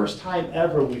for the first time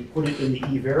ever, we put it in the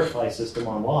E-Verify system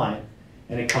online,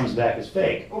 and it comes back as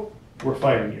fake. Oh, we're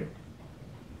firing you.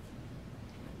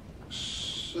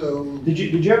 So Did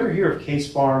you ever hear of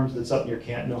Case Farms that's up near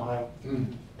Canton, Ohio?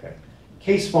 Mm. Okay.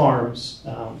 Case Farms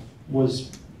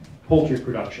was poultry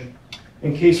production,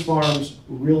 and Case Farms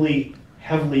really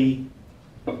heavily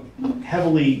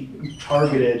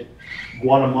targeted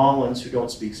Guatemalans who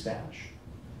don't speak Spanish.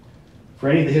 For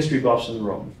any of the history buffs in the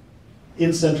room,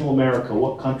 in Central America,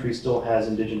 what country still has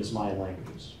indigenous Mayan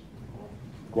languages?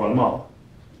 Guatemala.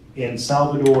 In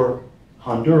Salvador,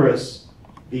 Honduras,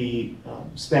 the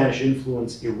Spanish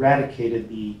influence eradicated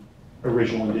the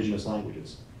original indigenous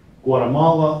languages.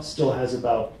 Guatemala still has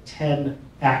about 10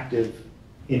 active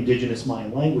indigenous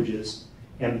Mayan languages,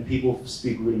 and people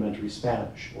speak rudimentary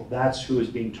Spanish. Well, that's who is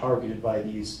being targeted by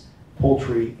these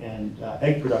poultry and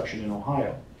egg production in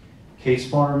Ohio. Case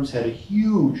Farms had a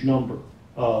huge number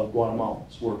of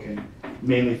Guatemalans working,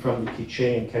 mainly from the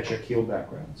Quiche and Quechua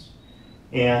backgrounds.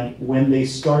 And when they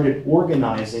started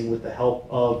organizing with the help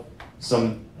of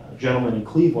some gentlemen in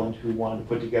Cleveland who wanted to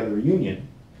put together a union,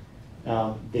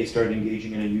 they started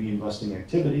engaging in a union busting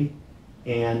activity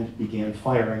and began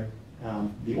firing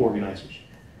the organizers.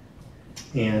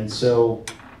 And so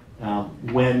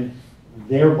when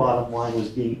their bottom line was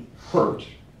being hurt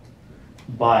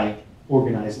by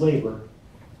organized labor,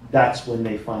 that's when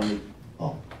they finally,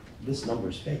 oh, this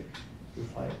number's fake, we're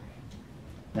fired.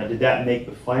 Now, did that make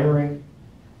the firing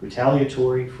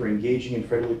retaliatory for engaging in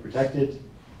federally protected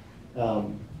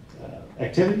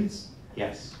activities?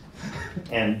 Yes.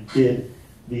 And did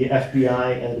the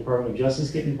FBI and the Department of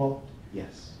Justice get involved?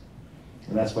 Yes.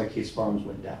 And that's why Case Farms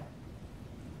went down,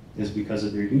 is because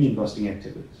of their union busting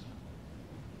activities.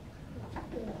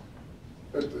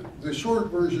 But the short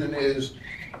version is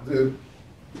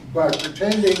by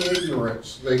pretending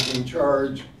ignorance, they can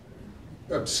charge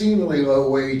obscenely low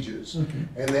wages. And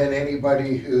then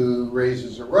anybody who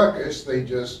raises a ruckus, they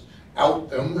just out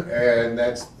them, and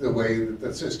that's the way that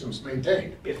the system's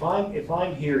maintained. If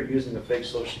I'm here using a fake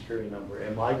Social Security number,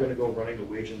 am I going to go running to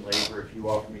wage and labor if you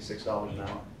offer me $6 an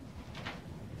hour?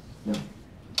 No.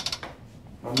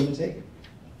 I'm going to take it.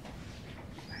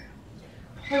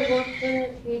 I worked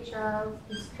in HR,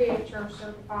 was PHR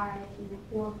certified, and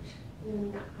worked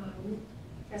in,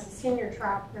 as a senior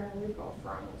trial paralegal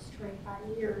for almost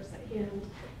 25 years.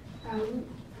 And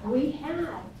we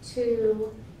had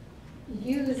to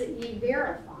use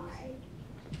E-Verify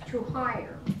to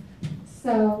hire.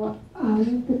 So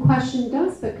the question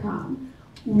does become,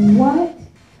 what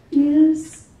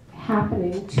is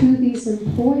happening to these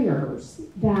employers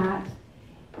that,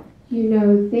 you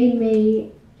know, they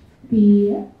may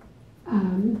be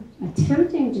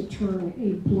attempting to turn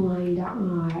a blind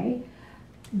eye,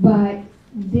 but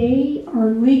they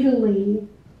are legally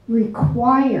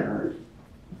required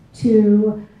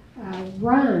to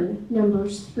run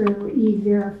numbers through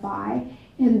E-Verify.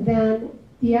 And then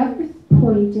the other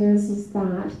point is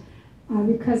that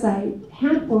because I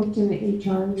had worked in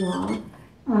HR law,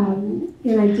 and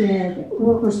I did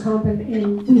workers' comp,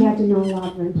 and we had to know a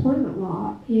lot of employment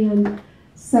law, and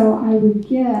so I would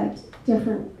get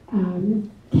different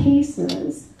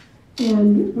cases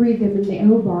and read them in the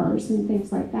O-bars and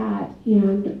things like that.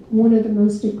 And one of the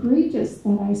most egregious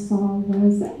that I saw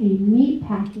was a meat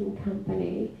packing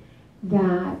company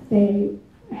that they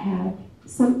had,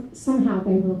 somehow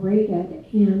they were raided,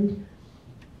 and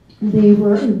they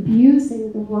were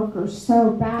abusing the workers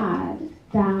so bad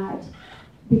that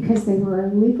because they were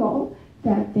illegal,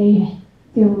 that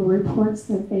there were reports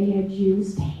that they had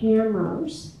used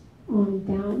hammers on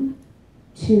them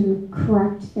to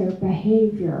correct their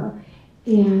behavior.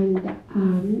 And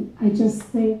I just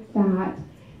think that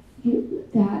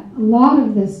that a lot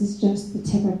of this is just the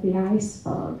tip of the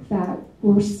iceberg that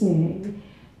we're seeing.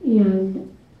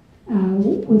 And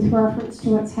with reference to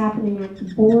what's happening at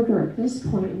the border at this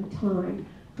point in time,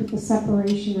 with the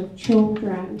separation of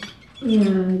children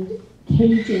and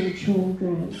caging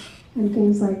children and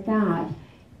things like that,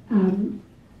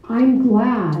 I'm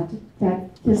glad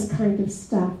that this kind of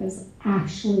stuff is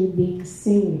actually being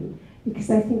seen,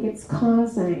 because I think it's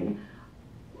causing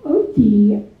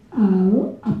the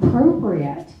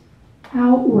appropriate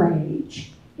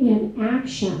outrage and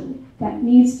action that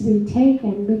needs to be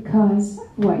taken, because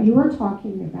what you were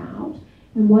talking about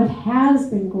and what has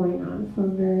been going on for a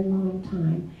very long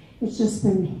time, it's just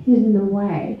been hidden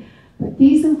away. But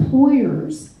these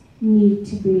employers need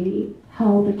to be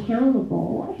held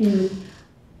accountable, and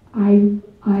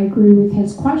I agree with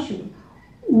his question.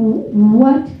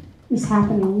 What is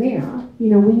happening there? You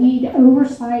know, we need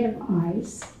oversight of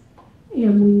ICE,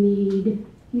 and we need,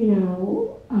 you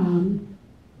know,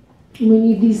 we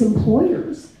need these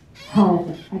employers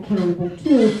held accountable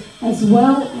too, as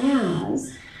well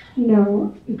as, you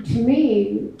know, to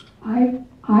me,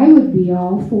 I would be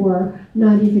all for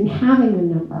not even having a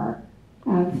number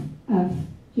of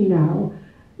you know,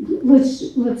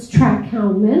 let's track how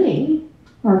many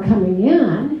are coming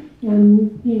in,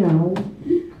 and, you know,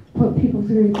 put people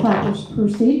through the proper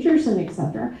procedures and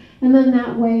etc. And then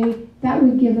that way that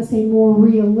would give us a more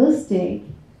realistic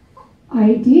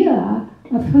idea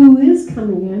of who is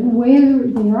coming in, where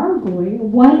they are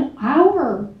going, what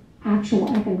our actual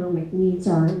economic needs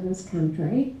are in this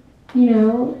country, you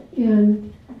know,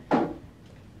 and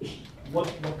What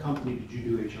company did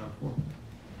you do HR for?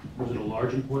 Was it a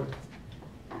large employer?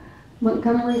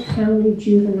 Montgomery County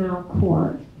Juvenile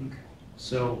Court. Okay.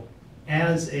 So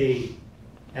as a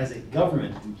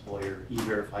government employer,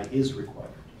 E-Verify is required.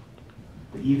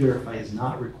 But E-Verify is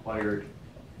not required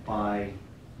by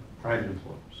private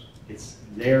employers. It's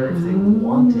there if they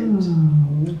want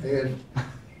it.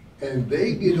 And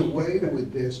they get away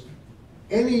with this.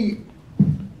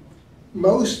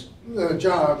 Most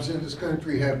jobs in this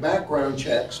country have background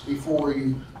checks before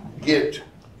you get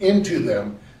into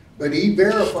them. But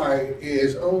E-Verify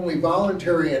is only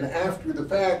voluntary and after the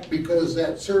fact because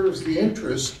that serves the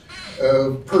interest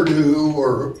of Purdue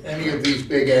or any of these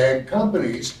big ag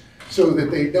companies so that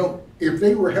they don't, if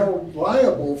they were held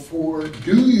liable for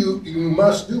you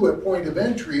must do at point of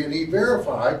entry and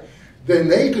E-Verify, then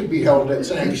they could be held at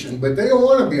sanction, but they don't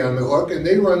want to be on the hook and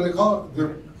they run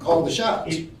call the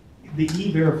shots. The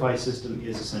E-Verify system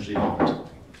is essentially voluntary.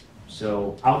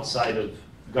 So outside of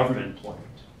government employment,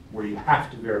 where you have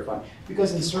to verify,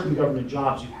 because in certain government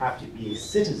jobs you have to be a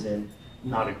citizen,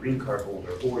 not a green card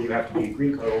holder, or you have to be a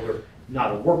green card holder,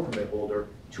 not a work permit holder,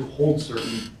 to hold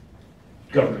certain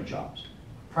government jobs.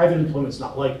 Private employment's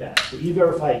not like that. So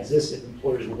E-Verify exists if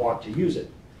employers want to use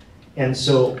it. And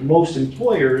so most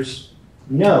employers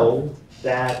know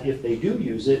that if they do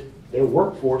use it, their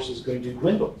workforce is going to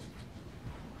dwindle.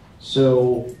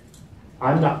 So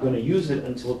I'm not going to use it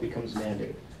until it becomes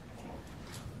mandated.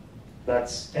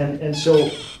 And so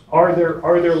are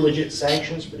there legit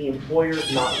sanctions for the employer?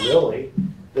 Not really.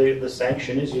 The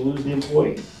sanction is you lose the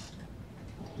employee.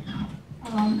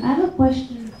 I have a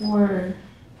question for,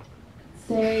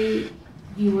 say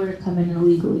you were coming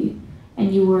illegally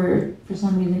and you were for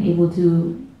some reason able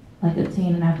to like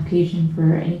obtain an application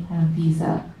for any kind of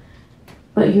visa,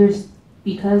 but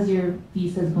because your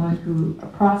visa is going through a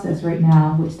process right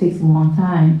now, which takes a long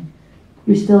time,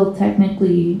 you're still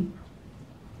technically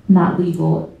not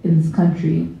legal in this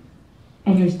country,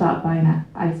 and you're stopped by an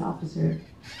ICE officer.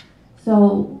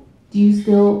 So do you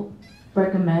still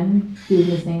recommend doing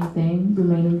the same thing,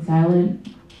 remaining silent,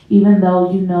 even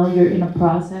though you know you're in a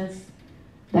process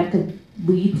that could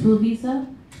lead to a visa?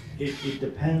 It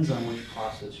depends on which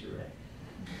process you're in.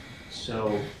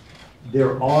 So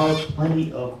there are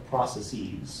plenty of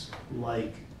processes,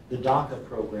 like the DACA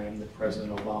program that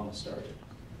President Obama started.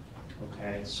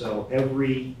 Okay, so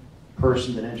every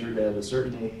person that entered at a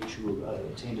certain age, who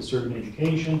attained a certain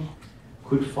education,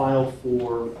 could file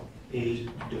for a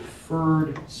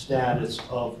deferred status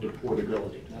of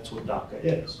deportability. That's what DACA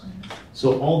is.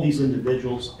 So all these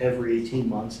individuals every 18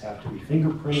 months have to be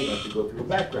fingerprinted, have to go through a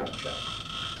background check.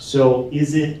 So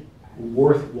is it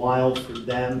worthwhile for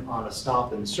them on a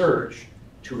stop and search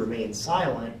to remain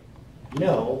silent?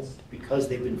 No, because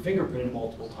they've been fingerprinted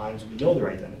multiple times, we know their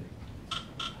identity.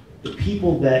 The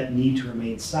people that need to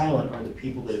remain silent are the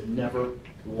people that have never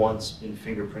once been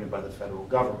fingerprinted by the federal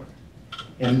government.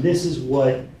 And this is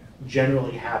what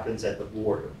generally happens at the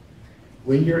border.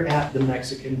 When you're at the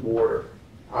Mexican border,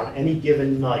 on any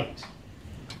given night,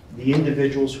 the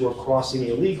individuals who are crossing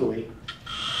illegally,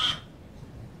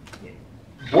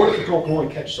 Border Patrol can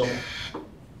only catch so many.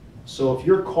 So if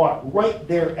you're caught right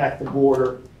there at the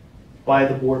border by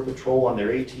the Border Patrol on their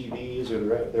ATVs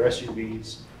or their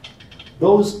SUVs,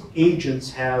 those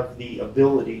agents have the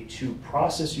ability to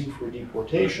process you for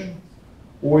deportation,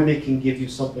 or they can give you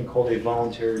something called a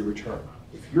voluntary return.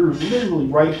 If you're literally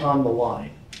right on the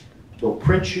line, they'll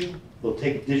print you, they'll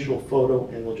take a digital photo,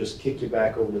 and they'll just kick you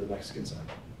back over to the Mexican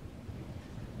side.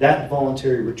 That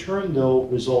voluntary return, though,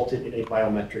 resulted in a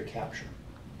biometric capture.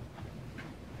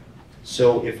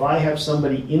 So if I have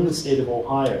somebody in the state of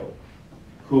Ohio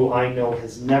who I know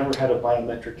has never had a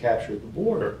biometric capture at the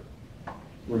border,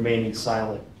 remaining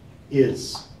silent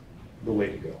is the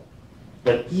way to go.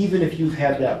 But even if you've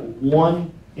had that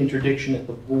one interdiction at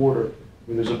the border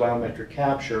where there's a biometric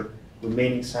capture,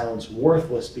 remaining silence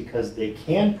worthless because they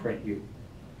can print you.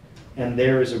 And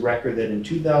there is a record that in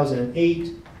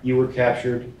 2008, you were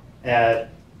captured at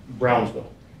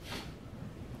Brownsville.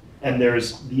 And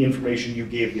there's the information you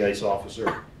gave the ICE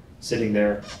officer sitting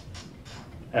there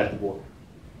at the border.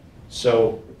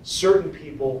 So certain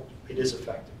people, it is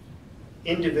effective.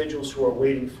 Individuals who are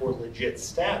waiting for legit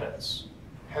status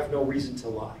have no reason to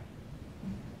lie.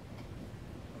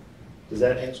 Does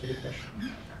that answer the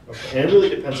question? Okay. And it really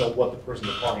depends on what the person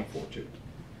is applying for, too.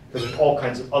 Because there's all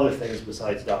kinds of other things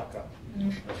besides DACA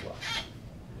as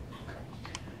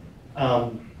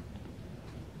well.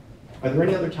 Are there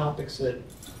any other topics that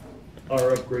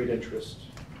are of great interest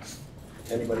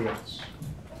to anybody else?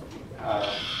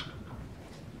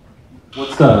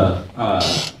 What's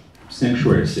the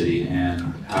sanctuary city, and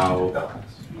how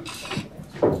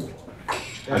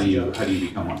do you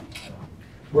become one?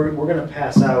 We're going to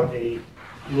pass out a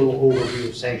little overview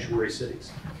of sanctuary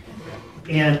cities.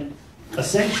 And a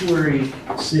sanctuary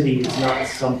city is not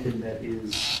something that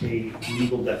is a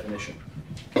legal definition.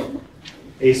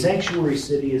 A sanctuary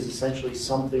city is essentially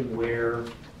something where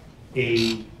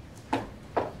a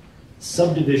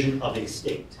subdivision of a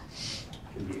state,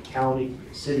 it can be a county, it can be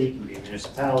a city, it can be a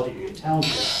municipality, it can be a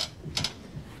township,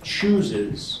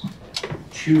 chooses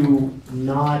to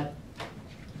not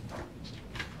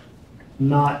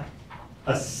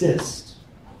assist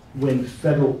when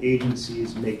federal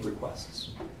agencies make requests.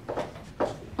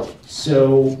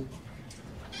 So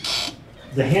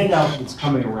the handout that's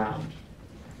coming around,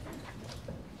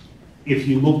 if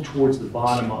you look towards the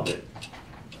bottom of it,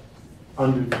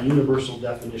 under the universal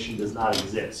definition does not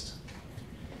exist.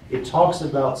 It talks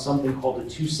about something called the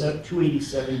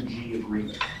 287G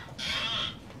agreement.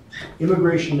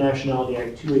 Immigration and Nationality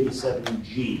Act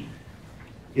 287G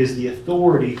is the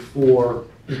authority for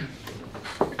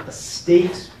a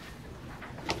state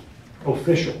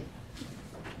official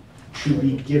to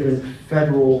be given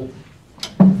federal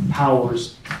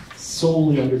powers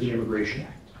solely under the Immigration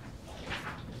Act.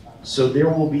 So there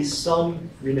will be some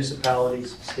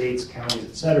municipalities, states, counties,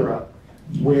 etc.,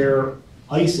 where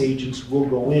ICE agents will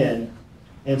go in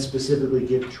and specifically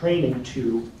give training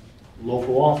to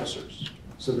local officers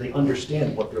so they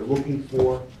understand what they're looking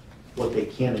for, what they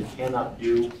can and cannot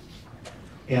do.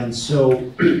 And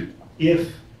so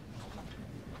if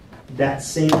that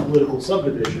same political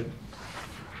subdivision,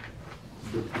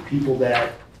 the people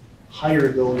that hire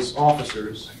those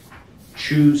officers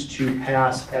choose to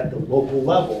pass at the local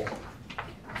level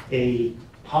a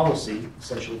policy,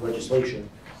 essentially legislation,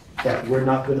 that we're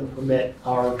not going to permit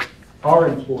our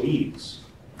employees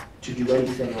to do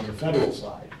anything on the federal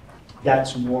side.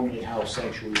 That's normally how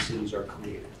sanctuary cities are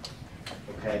created.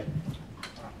 Okay?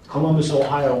 Columbus,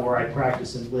 Ohio, where I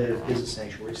practice and live, is a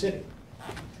sanctuary city.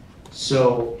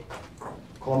 So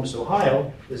Columbus,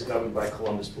 Ohio is governed by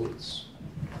Columbus Police,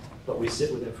 but we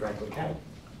sit within Franklin County.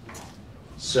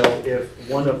 So if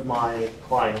one of my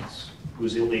clients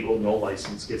who's illegal, no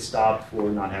license, gets stopped for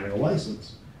not having a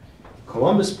license,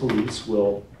 Columbus Police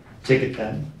will ticket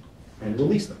them and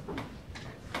release them.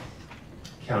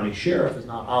 County Sheriff is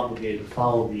not obligated to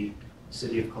follow the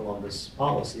City of Columbus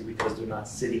policy because they're not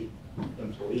city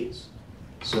employees.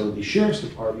 So the Sheriff's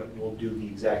Department will do the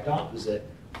exact opposite.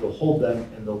 They'll hold them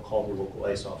and they'll call the local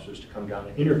ICE officers to come down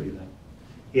and interview them.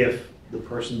 If the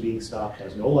person being stopped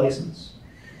has no license,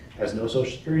 has no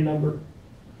social security number,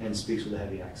 and speaks with a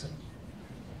heavy accent.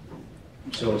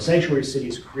 So a sanctuary city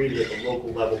is created at the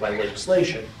local level by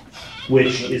legislation,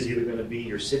 which is either going to be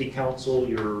your city council,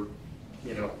 your,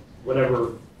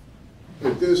 whatever.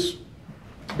 But this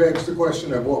begs the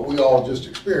question of what we all just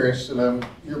experienced, and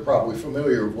you're probably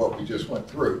familiar with what we just went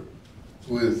through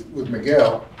with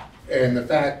Miguel, and the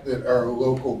fact that our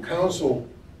local council,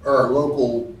 or our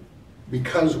local,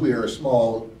 because we are a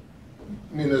small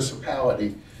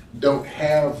municipality, don't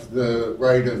have the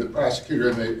right of the prosecutor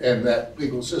and that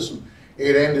legal system.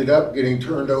 It ended up getting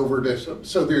turned over to,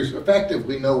 so there's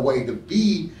effectively no way to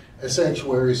be a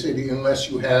sanctuary city unless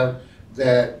you have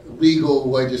that legal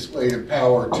legislative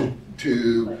power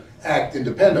to act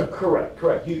independently.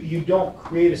 Correct. You don't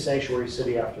create a sanctuary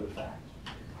city after the fact.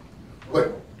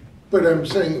 But I'm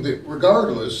saying that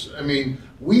regardless, I mean,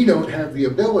 we don't have the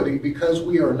ability because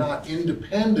we are not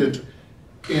independent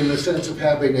in the sense of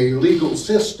having a legal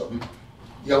system.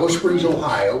 Yellow Springs,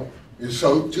 Ohio is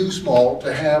so too small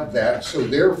to have that, so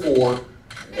therefore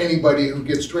anybody who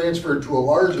gets transferred to a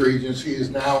larger agency is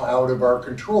now out of our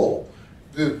control.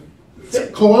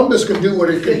 Columbus can do what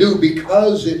it can do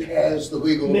because it has the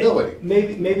legal ability.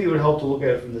 Maybe it would help to look at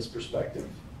it from this perspective.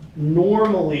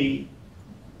 Normally,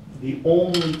 the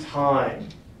only time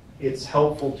it's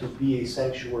helpful to be a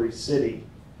sanctuary city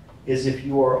is if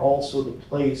you are also the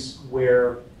place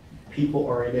where people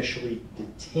are initially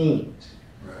detained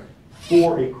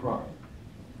for a crime.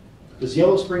 Does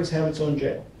Yellow Springs have its own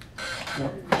jail?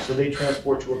 No. So they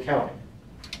transport to a county.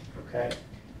 Okay?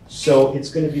 So it's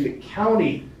going to be the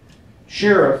county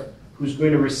sheriff who's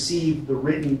going to receive the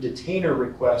written detainer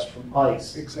request from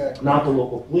ICE, exactly, not the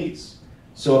local police.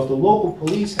 So if the local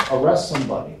police arrest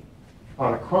somebody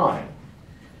on a crime,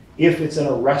 if it's an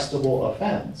arrestable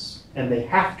offense, and they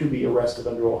have to be arrested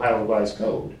under Ohio Revised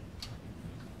Code,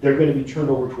 they're going to be turned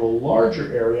over to a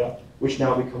larger area which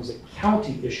now becomes a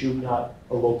county issue, not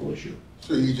a local issue.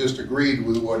 So you just agreed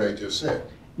with what I just said?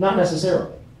 Not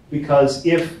necessarily, because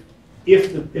if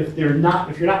you're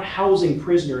not housing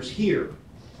prisoners here,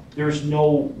 there's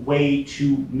no way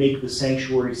to make the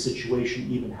sanctuary situation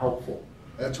even helpful.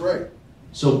 That's right.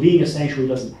 So being a sanctuary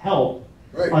doesn't help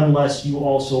Right. unless you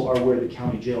also are where the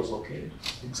county jail is located.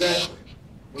 Exactly.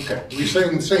 Okay, we're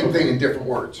saying the same thing in different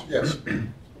words, yes.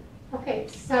 Okay,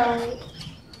 so,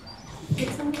 did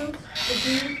someone else,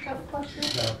 did you have a question?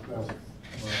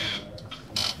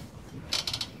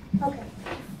 Okay.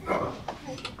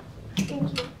 Thank you.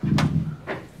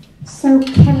 So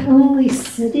can only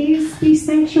cities be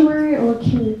sanctuary, or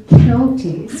can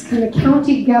counties? Can the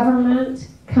county government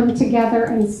come together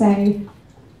and say,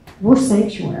 we're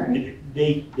sanctuary?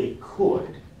 They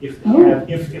could, if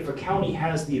a county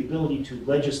has the ability to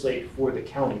legislate for the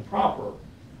county proper,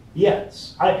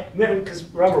 yes. Because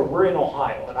remember, we're in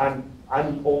Ohio, and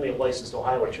I'm only a licensed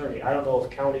Ohio attorney. I don't know if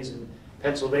counties in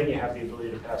Pennsylvania have the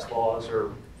ability to pass laws,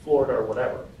 or Florida, or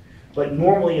whatever. But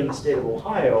normally in the state of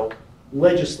Ohio,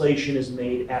 legislation is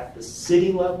made at the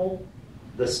city level,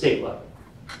 the state level.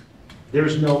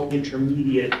 There's no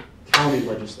intermediate county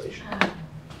legislation.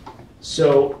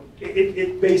 So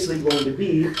it's basically going to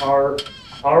be our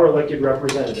elected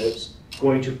representatives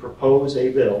going to propose a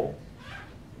bill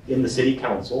in the city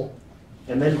council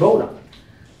and then vote on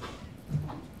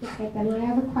it. Okay, then I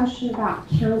have a question about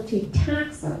county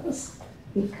taxes,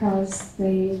 because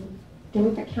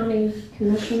don't the county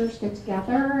commissioners get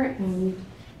together and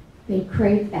they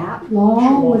create that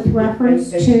law with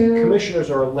reference and to? Commissioners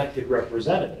are elected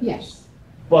representatives. Yes.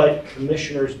 But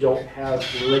commissioners don't have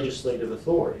legislative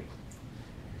authority.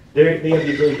 They have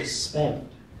the ability to spend,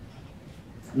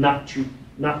 not to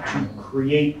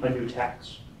create a new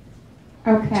tax.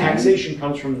 Okay. Taxation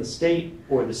comes from the state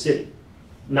or the city,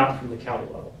 not from the county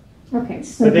level. Okay,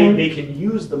 so But then, they can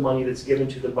use the money that's given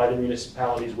to them by the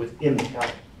municipalities within the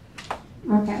county.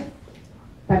 okay,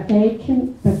 but they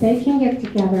can get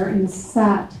together and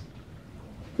set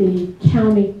the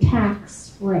county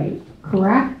tax rate,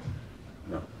 correct?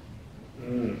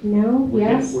 No,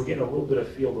 yes? We're getting a little bit of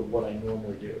field of what I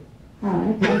normally do.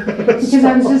 Okay. Because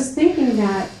I was just thinking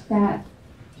that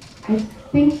I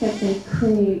think that they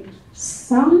create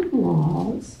some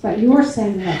laws, but you're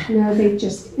saying that, no, they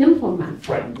just implement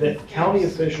them. Right, that county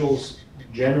officials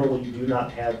generally do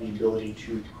not have the ability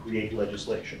to create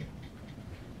legislation.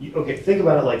 Okay, think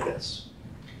about it like this.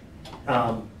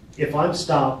 If I'm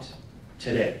stopped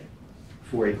today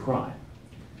for a crime,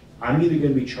 I'm either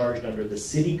going to be charged under the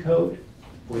city code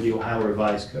or the Ohio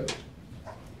Revised Code.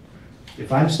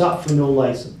 If I'm stopped for no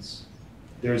license,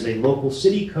 there's a local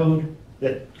city code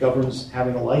that governs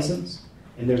having a license,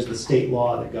 and there's the state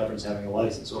law that governs having a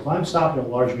license. So if I'm stopped in a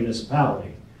large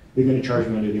municipality, they're going to charge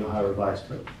me under the Ohio Revised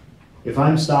Code. If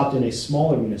I'm stopped in a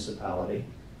smaller municipality,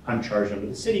 I'm charged under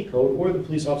the city code, or the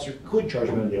police officer could charge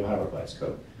me under the Ohio Revised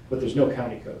Code, but there's no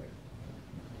county code.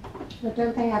 But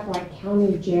don't they have like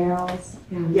county jails?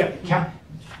 And Yeah,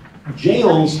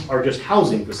 jails are just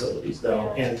housing facilities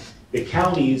though, and the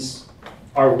counties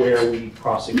are where we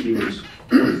prosecute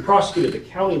at the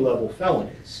county level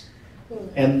felonies.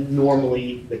 And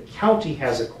normally the county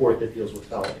has a court that deals with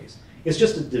felonies. It's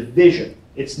just a division.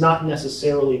 It's not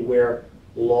necessarily where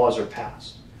laws are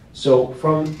passed. So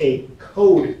from a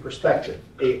code perspective,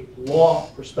 a law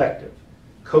perspective,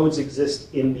 codes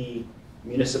exist in the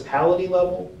municipality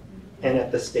level and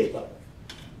at the state level.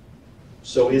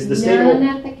 So is the state none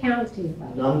at the county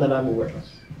level? None that I'm aware of.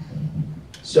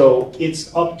 So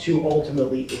it's up to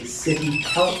ultimately a city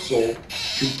council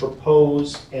to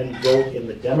propose and vote in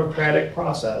the democratic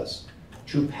process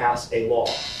to pass a law.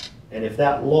 And if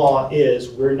that law is,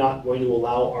 we're not going to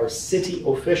allow our city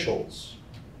officials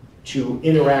to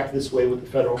interact this way with the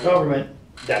federal government,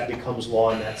 that becomes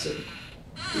law in that city.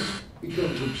 It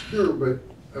becomes obscure, but,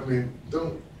 I mean,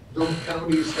 don't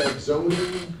counties have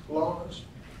zoning laws?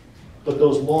 But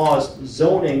those laws,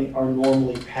 zoning, are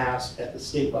normally passed at the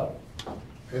state level.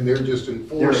 And they're just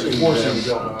enforcing They're enforcing them?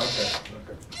 zoning. Okay.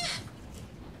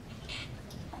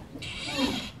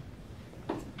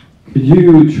 Could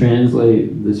you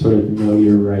translate the sort of know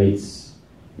your rights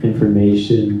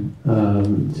information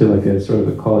to like a sort of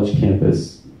a college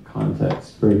campus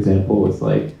context? For example, with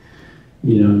like,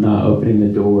 not opening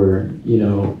the door,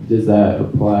 does that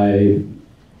apply,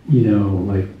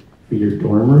 like for your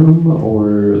dorm room,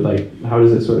 or like how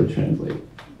does it sort of translate?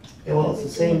 Yeah, well, it's the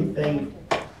same thing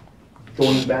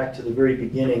going back to the very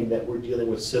beginning that we're dealing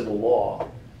with civil law.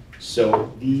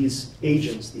 So these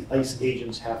agents, the ICE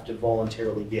agents, have to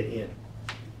voluntarily get in.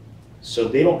 So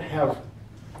they don't have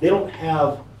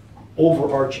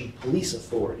overarching police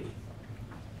authority.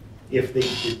 If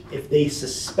they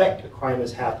suspect a crime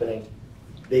is happening,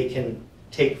 they can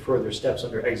take further steps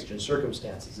under exigent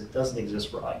circumstances. It doesn't exist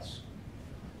for ICE.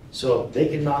 So they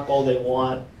can knock all they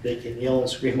want, they can yell and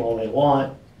scream all they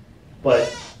want,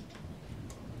 but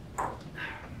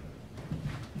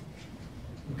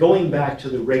going back to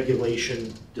the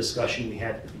regulation discussion we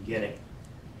had at the beginning,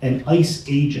 an ICE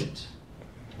agent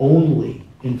only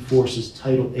enforces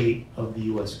Title 8 of the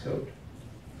US Code.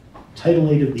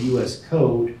 Title 8 of the US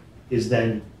Code is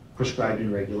then prescribed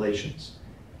in regulations.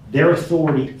 Their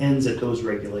authority ends at those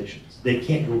regulations. They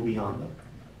can't go beyond them.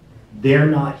 They're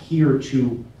not here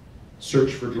to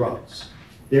search for drugs.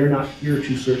 They're not here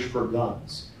to search for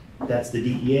guns. That's the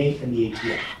DEA and the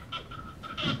ATF.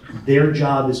 Their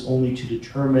job is only to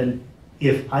determine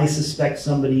if I suspect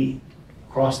somebody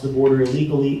crossed the border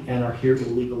illegally and are here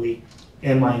illegally,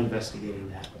 am I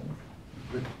investigating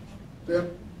that?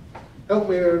 Help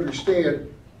me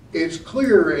understand. It's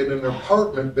clear in an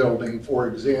apartment building, for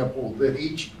example, that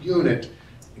each unit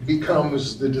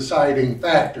becomes the deciding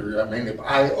factor. I mean, if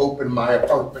I open my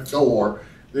apartment door,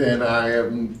 then I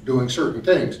am doing certain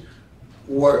things.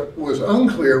 What was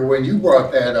unclear when you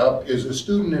brought that up is a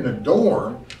student in a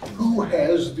dorm, who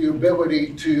has the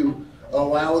ability to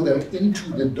allow them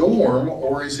into the dorm,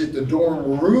 or is it the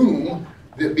dorm room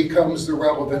that becomes the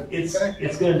relevant factor?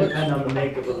 It's going to depend on the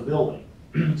makeup of the building.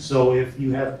 So if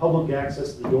you have public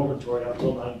access to the dormitory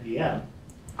until 9 p.m.,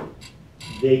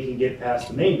 they can get past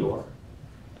the main door,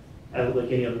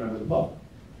 like any other member of the public.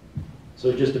 So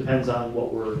it just depends on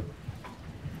what we're...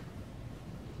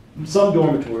 Some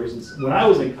dormitories, when I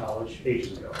was in college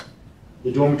ages ago,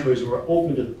 the dormitories were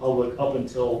open to the public up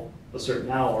until a certain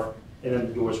hour, and then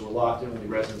the doors were locked and only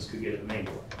residents could get at the main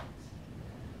door.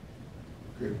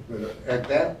 Okay, but at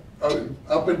that,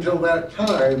 up until that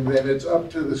time, then it's up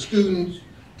to the students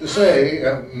to say,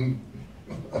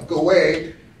 go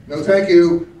away, no thank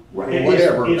you, or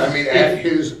whatever. I mean, at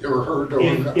his or her door.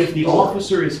 If the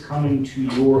officer is coming to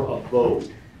your abode,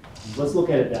 let's look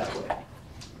at it that way.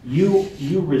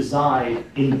 You reside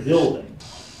in the building,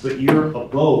 but your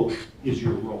abode is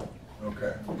your room.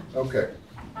 Okay, okay.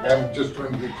 I'm just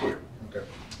trying to be clear. Okay.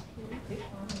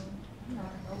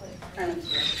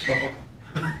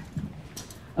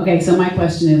 Okay, so my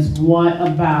question is, what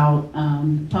about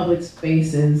public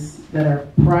spaces that are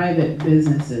private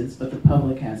businesses but the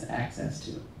public has access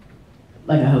to?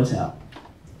 Like a hotel,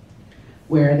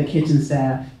 where the kitchen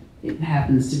staff, it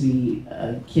happens to be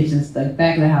a kitchen, the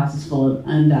back of the house is full of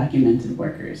undocumented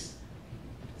workers.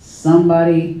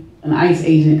 Somebody, an ICE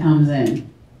agent comes in.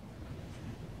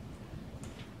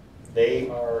 They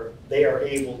are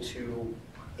able to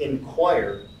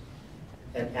inquire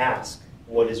and ask,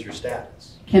 what is your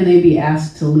status? Can they be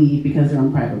asked to leave because they're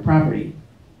on private property?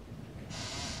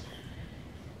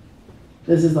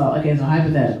 This is all, okay, so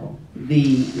hypothetical.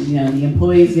 The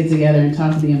employees get together and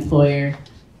talk to the employer,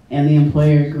 and the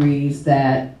employer agrees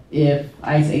that if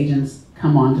ICE agents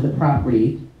come onto the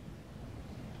property,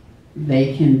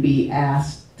 they can be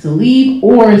asked to leave,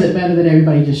 or is it better that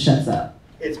everybody just shuts up?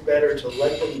 It's better to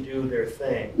let them do their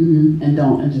thing. Mm-hmm. And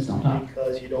just don't talk.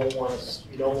 Because you don't want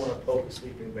to poke a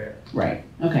sleeping bear. Right.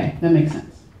 Okay, that makes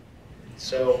sense.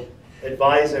 So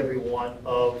advise everyone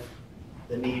of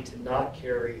the need to not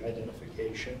carry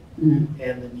identification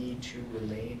and the need to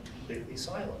remain completely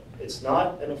silent. It's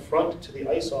not an affront to the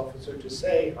ICE officer to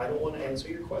say, I don't want to answer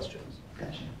your questions.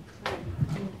 Gotcha.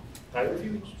 I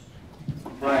refuse.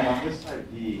 Brian, on this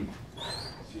ID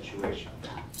situation.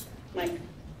 Mike.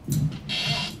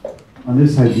 On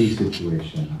this ID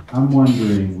situation, I'm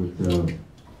wondering with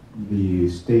the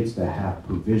states that have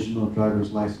provisional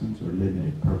driver's license or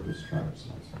limited purpose driver's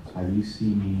license, have you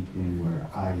seen anything where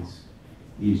ICE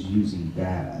is using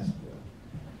that as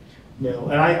No,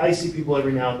 and I see people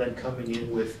every now and then coming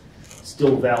in with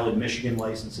still valid Michigan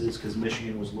licenses, because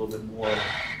Michigan was a little bit more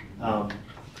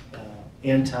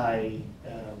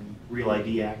anti-Real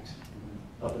ID Act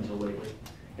up until lately.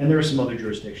 And there are some other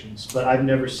jurisdictions, but I've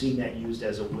never seen that used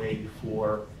as a way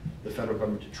for the federal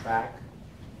government to track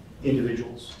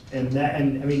individuals. And I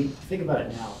mean, think about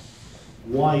it now.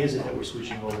 Why is it that we're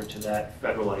switching over to that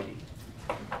federal ID?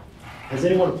 Has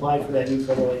anyone applied for that new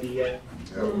federal ID yet?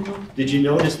 No. Did you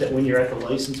notice that when you're at the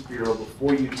License Bureau,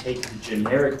 before you take the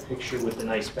generic picture with the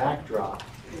nice backdrop,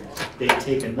 they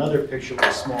take another picture with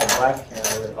a small black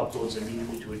camera that uploads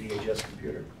immediately to a DHS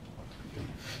computer?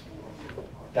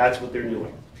 That's what they're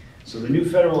doing. So the new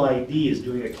federal ID is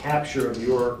doing a capture of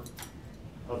your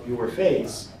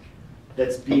face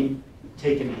that's being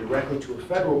taken directly to a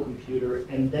federal computer,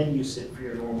 and then you sit for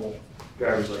your normal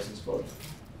driver's license photo.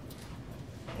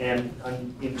 And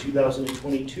in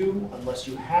 2022, unless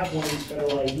you have one of these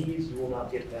federal IDs, you will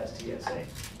not get past TSA.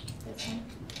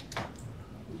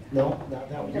 No, not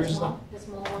that one. Yours not.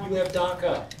 You have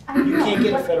DACA. You can't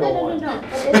get a federal one. No.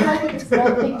 But it's like a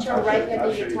small picture right there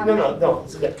that you're talking about. No.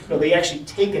 No, they actually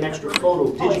take an extra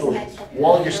photo digitally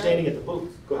while you're standing at the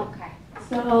booth. Go ahead. Okay.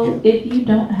 So if you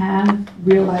don't have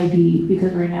real ID,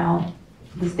 because right now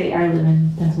the state I live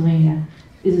in, Pennsylvania,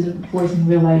 is enforcing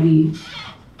real ID,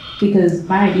 because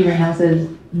my ID right now says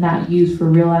not used for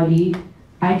real ID,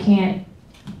 I can't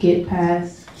get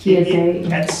past TSA.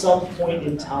 At some point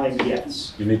in time,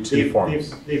 yes. You need two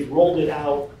forms. They've rolled it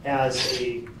out as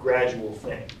a gradual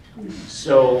thing.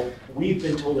 So we've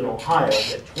been told in Ohio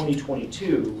that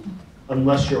 2022,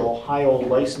 unless your Ohio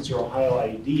license or Ohio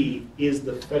ID is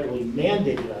the federally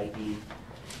mandated ID,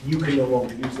 you can no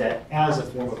longer use that as a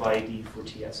form of ID for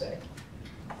TSA.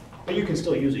 But you can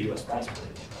still use a U.S. passport.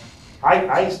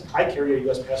 I carry a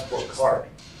U.S. passport card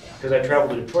because I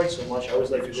travel to Detroit so much. I always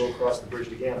like to go across the bridge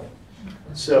to Gannett.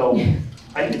 So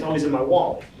it's always in my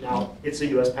wallet. Now, it's a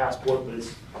U.S. passport, but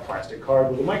it's a plastic card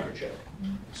with a microchip.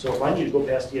 So if I need to go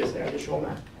past TSA, I just show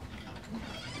them that.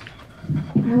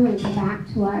 I want to go back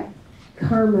to what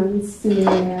Carmen's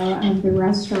scenario of the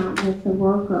restaurant with the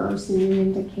workers, and you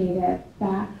indicated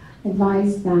that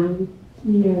advised them,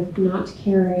 not to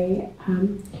carry.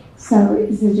 So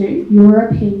is it your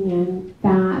opinion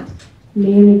that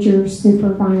managers,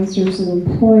 supervisors, and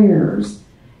employers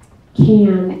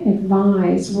can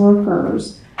advise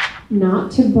workers not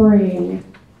to bring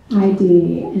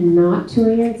ID and not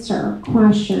to answer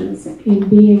questions and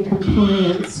be in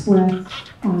compliance with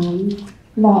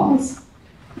laws?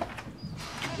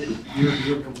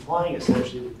 You're complying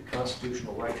essentially with the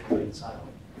constitutional right to remain silent.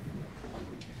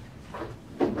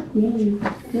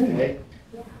 Okay.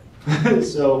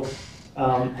 So,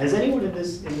 has anyone in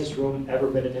this room ever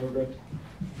been an immigrant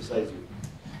besides you?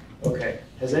 Okay.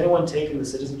 Has anyone taken the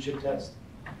citizenship test?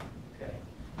 Okay.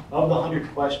 Of the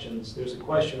 100 questions, there's a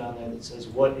question on there that says,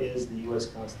 "What is the U.S.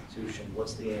 Constitution?"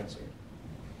 What's the answer?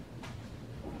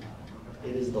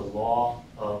 It is the law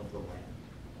of the land.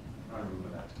 I remember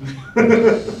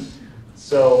that.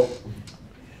 So,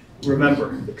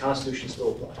 remember, the Constitution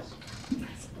still applies.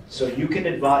 So you can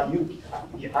advise,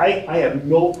 I have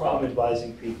no problem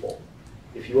advising people.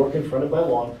 If you are confronted by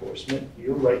law enforcement,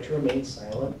 your right to remain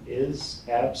silent is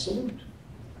absolute.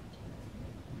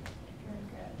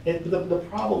 The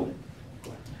problem.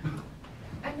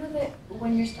 I know that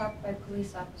when you're stopped by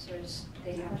police officers,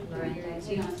 they have to Mirandize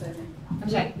you. I'm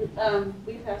sorry.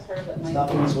 We passed her, but my.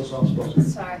 Stop being so soft-spoken.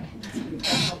 Sorry,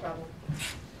 no problem.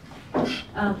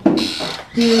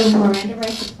 Do Miranda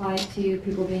rights apply to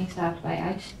people being stopped by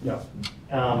ICE? No,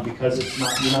 because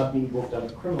you're not being booked on a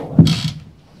criminal level.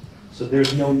 So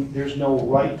there's no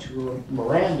right to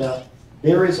Miranda.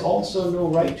 There is also no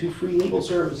right to free legal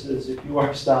services if you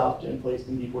are stopped and placed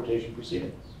in deportation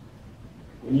proceedings.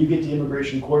 When you get to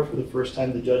immigration court for the first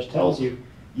time, the judge tells you,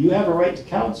 you have a right to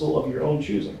counsel of your own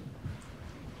choosing,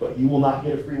 but you will not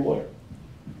get a free lawyer.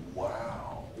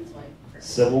 Wow.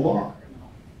 Civil law.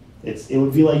 It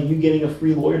would be like you getting a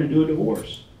free lawyer to do a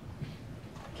divorce.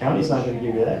 County's not going to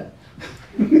give you that.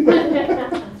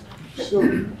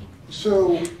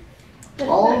 So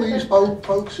all these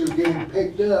folks who are getting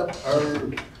picked up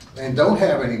and don't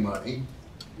have any money,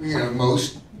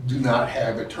 most do not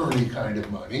have attorney kind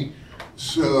of money,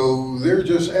 so they're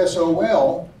just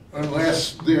SOL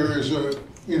unless there is a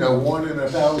 1 in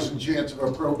 1,000 chance of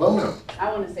a pro bono.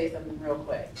 I want to say something real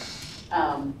quick.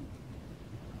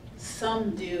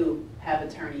 Some do have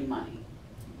attorney money,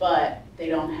 but they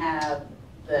don't have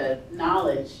the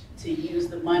knowledge to use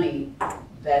the money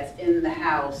that's in the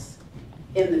house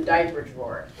in the diaper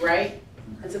drawer, right?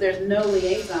 And so there's no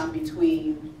liaison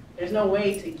there's no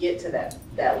way to get to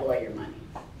that lawyer money.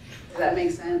 Does that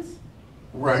make sense?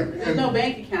 Right. There's no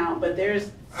bank account, but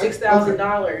there's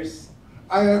 $6,000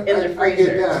 in the freezer. I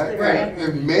get that, right?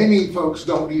 And many folks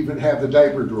don't even have the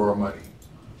diaper drawer money.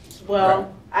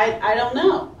 Well, right. I don't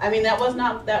know. I mean, that wasn't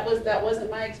my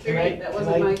experience. That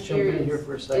wasn't my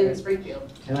experience in Springfield.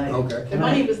 Okay. The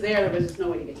money was there. There was just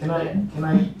no way to get to it. Can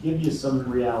I give you some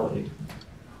reality?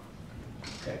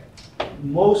 Okay.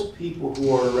 Most people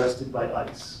who are arrested by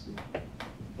ICE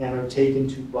and are taken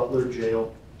to Butler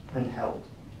Jail and held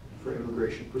for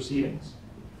immigration proceedings,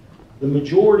 the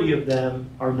majority of them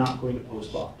are not going to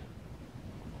post bond.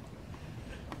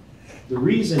 The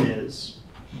reason is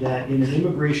that in an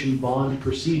immigration bond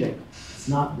proceeding, it's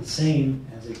not the same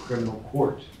as a criminal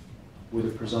court where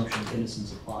the presumption of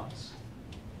innocence applies.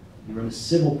 You're in a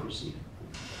civil proceeding.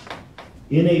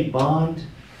 In a bond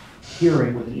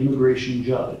hearing with an immigration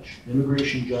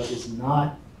judge is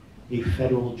not a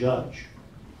federal judge.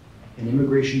 An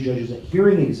immigration judge is a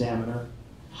hearing examiner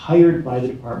hired by the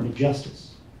Department of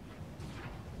Justice.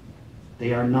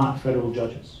 They are not federal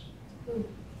judges.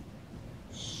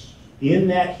 In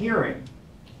that hearing,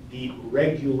 the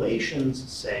regulations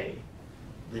say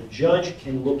the judge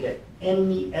can look at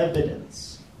any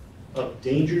evidence of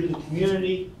danger to the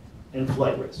community and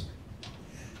flight risk.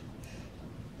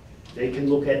 They can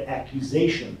look at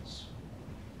accusations.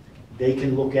 They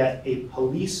can look at a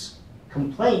police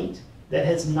complaint that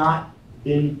has not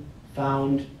been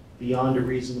found beyond a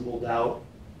reasonable doubt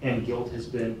and guilt has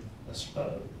been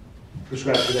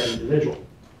prescribed to that individual.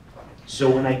 So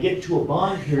when I get to a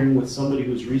bond hearing with somebody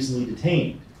who's recently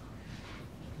detained,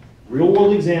 real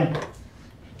world example,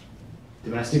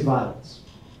 domestic violence,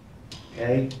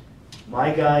 okay?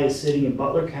 My guy is sitting in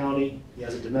Butler County, he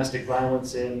has a domestic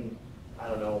violence in, I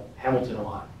don't know, Hamilton,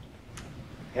 Ohio.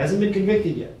 Hasn't been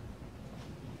convicted yet.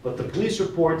 But the police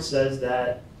report says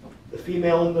that the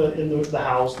female in the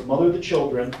house, the mother of the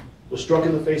children, was struck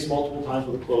in the face multiple times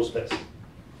with a closed fist.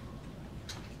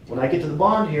 When I get to the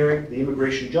bond hearing, the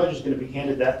immigration judge is going to be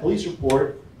handed that police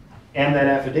report and that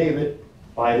affidavit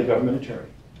by the government attorney.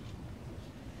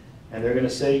 And they're going to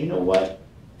say, you know what?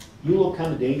 You look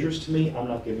kind of dangerous to me. I'm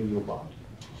not giving you a bond.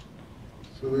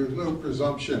 So there's no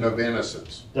presumption of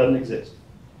innocence. Doesn't exist.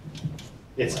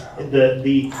 It's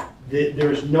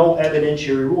there's no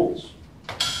evidentiary rules.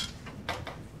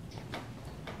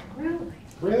 Really?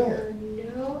 Really? There are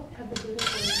no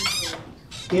evidentiary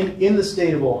rules. In the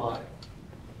state of Ohio,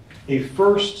 a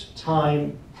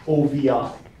first-time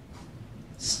OVI,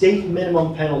 state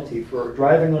minimum penalty for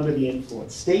driving under the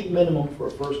influence, state minimum for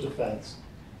a first offense,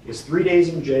 is 3 days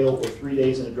in jail or 3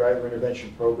 days in a driver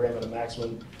intervention program at a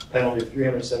maximum penalty of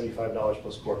 $375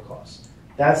 plus court costs.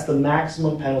 That's the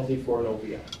maximum penalty for an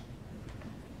OVI.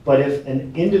 But if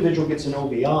an individual gets an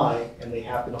OVI and they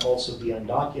happen to also be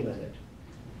undocumented,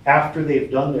 after they've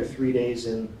done their 3 days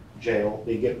in jail,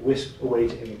 they get whisked away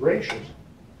to immigration.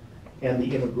 And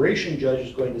the immigration judge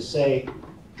is going to say,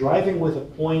 driving with a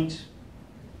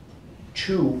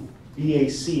 .2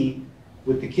 BAC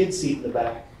with the kid seat in the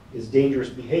back is dangerous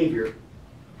behavior.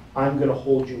 I'm going to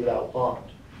hold you without bond.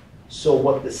 So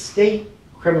what the state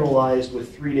criminalized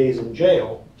with 3 days in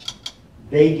jail,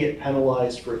 they get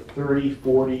penalized for 30,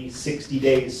 40, 60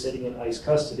 days sitting in ICE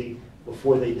custody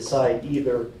before they decide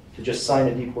either to just sign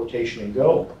a deportation and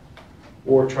go,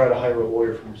 or try to hire a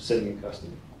lawyer from sitting in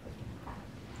custody.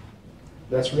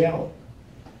 That's reality.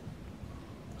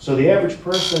 So the average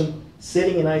person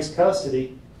sitting in ICE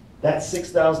custody, that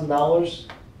 $6,000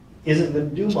 isn't going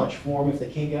to do much for them if they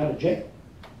can't get out of jail.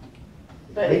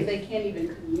 But if they can't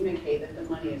even communicate that the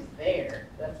money is there,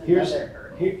 that's another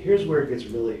hurdle. Here's where it gets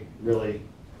really, really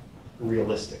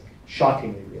realistic,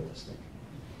 shockingly realistic.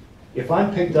 If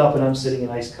I'm picked up and I'm sitting in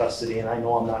ICE custody and I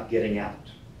know I'm not getting out,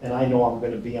 and I know I'm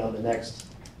going to be on the next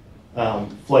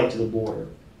flight to the border,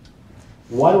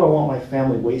 why do I want my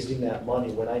family wasting that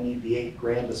money when I need the $8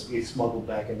 grand to be smuggled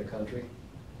back in the country?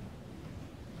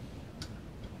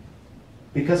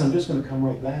 Because I'm just going to come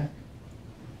right back.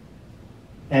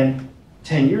 And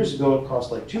 10 years ago, it cost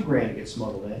like $2 grand to get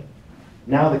smuggled in.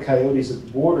 Now the coyotes at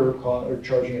the border are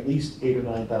charging at least $8,000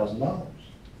 or $9,000.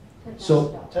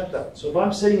 So $10,000. So if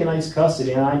I'm sitting in ICE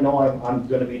custody and I know I'm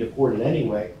going to be deported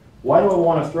anyway, why do I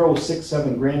want to throw $6,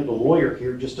 $7 grand at a lawyer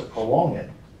here just to prolong it?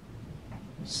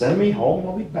 Send me home and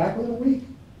I'll be back within a week.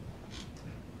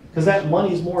 Because that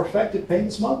money is more effective paying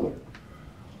the smuggler.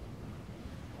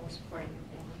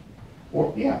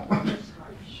 Or, yeah.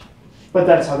 But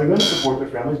that's how they're going to support their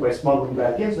families, by smuggling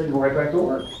back in so they can go right back to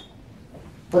work.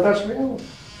 But that's reality.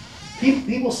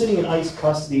 People sitting in ICE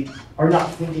custody are not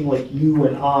thinking like you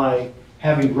and I,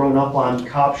 having grown up on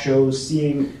cop shows,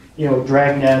 seeing,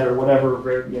 Dragnet or whatever,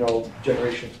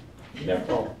 generation.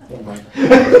 Oh, never mind.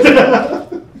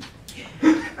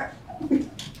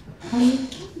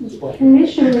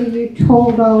 Initially, you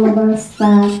told all of us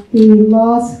that the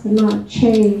laws have not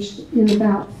changed in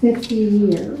about 50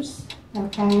 years,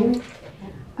 okay?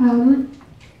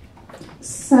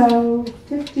 So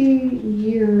 50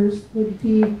 years would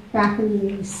be back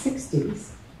in the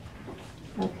 60s,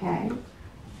 okay,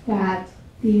 that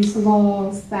these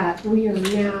laws that we are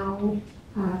now,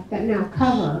 that now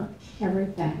cover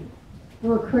everything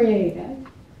were created.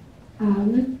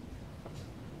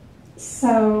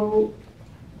 So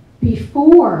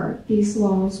before these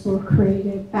laws were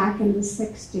created back in the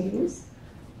 60s,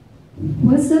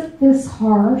 was it this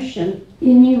harsh and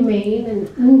inhumane and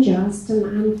unjust and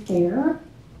unfair?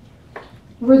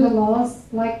 Were the laws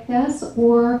like this?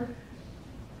 Or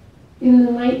in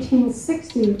the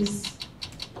 1960s,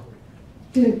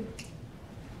 did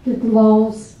the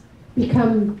laws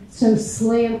become so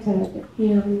slanted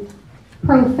and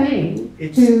profane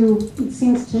to, it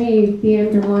seems to me, the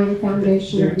underlying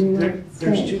foundation of the United States.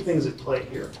 There's two things at play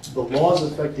here. The laws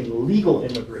affecting legal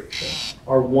immigration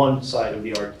are one side of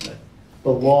the argument.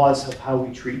 The laws of how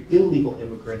we treat illegal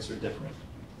immigrants are different.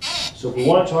 So if we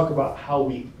want to talk about how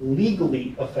we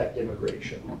legally affect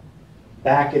immigration,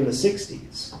 back in the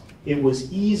 60s, it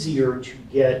was easier to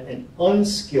get an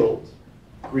unskilled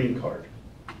green card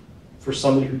for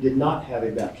somebody who did not have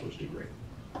a bachelor's degree.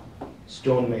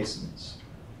 Stonemasons,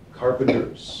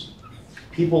 carpenters,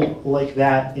 people like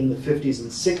that in the 50s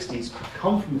and 60s could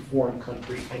come from a foreign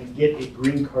country and get a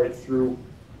green card through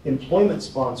employment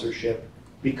sponsorship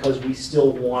because we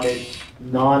still wanted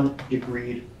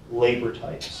non-degreed labor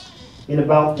types. In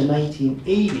about the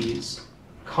 1980s,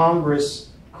 Congress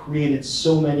created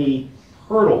so many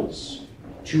hurdles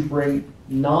to bring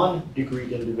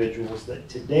non-degreed individuals that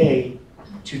today,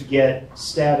 to get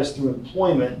status through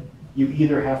employment, you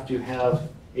either have to have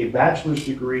a bachelor's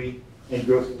degree and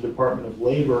go through the Department of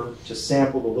Labor to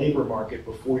sample the labor market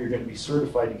before you're going to be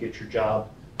certified to get your job,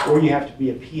 or you have to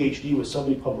be a PhD with so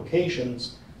many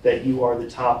publications that you are the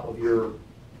top of your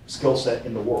skill set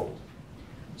in the world.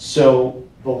 So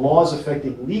the laws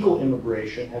affecting legal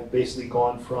immigration have basically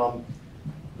gone from,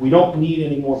 we don't need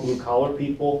any more blue collar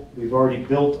people, we've already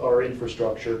built our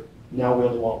infrastructure, now we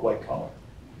only want white collar.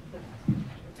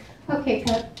 Okay,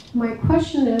 but my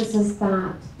question is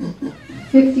that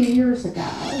 50 years ago,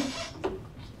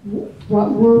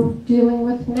 what we're dealing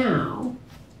with now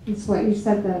is what you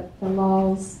said, that the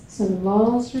laws, so the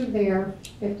laws are there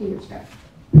 50 years ago.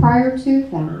 Prior to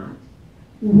that,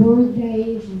 were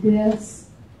they this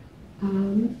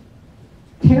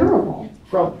terrible?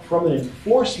 From an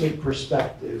enforcement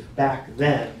perspective, back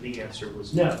then, the answer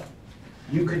was no.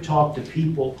 You could talk to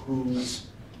people whose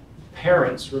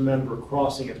parents remember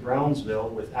crossing at Brownsville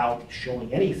without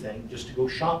showing anything, just to go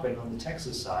shopping on the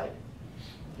Texas side,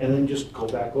 and then just go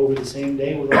back over the same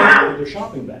day with all their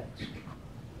shopping bags.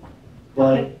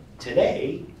 But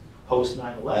today, post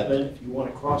 9/11, if you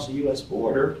want to cross the US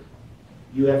border,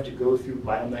 you have to go through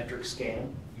biometric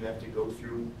scan, you have to go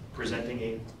through presenting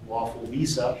a lawful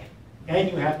visa,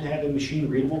 and you have to have a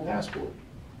machine-readable passport.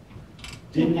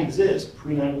 Didn't exist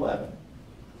pre 9/11.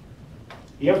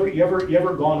 You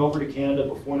ever gone over to Canada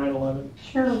before 9/11?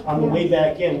 Sure. On the way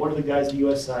back in, what are the guys on the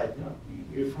U.S. side? No,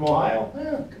 you're from Ohio?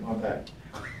 Yeah, come on back.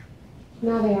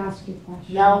 Now they ask you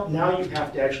questions. Now you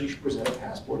have to actually present a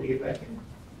passport to get back in.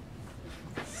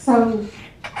 So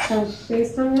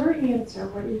based on your answer,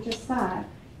 what you just said,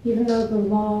 even though the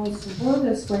laws were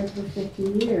this way for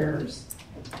 50 years,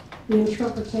 the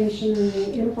interpretation and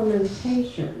the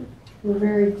implementation were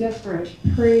very different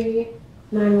pre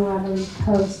 9/11,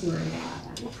 post 9/11.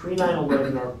 Pre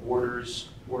 9/11, our borders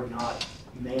were not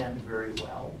manned very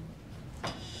well.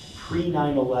 Pre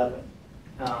 9/11,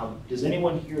 does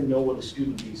anyone here know what a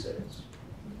student visa is?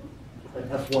 An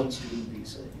F1 student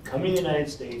visa. You come to the United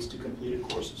States to complete a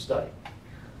course of study.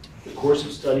 The course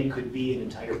of study could be an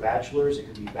entire bachelor's, it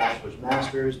could be bachelor's,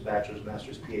 master's,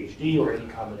 PhD, or any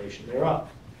combination thereof.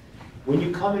 When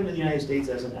you come into the United States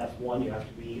as an F1, you have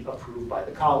to be approved by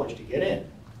the college to get in.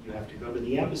 You have to go to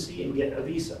the embassy and get a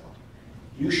visa.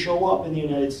 You show up in the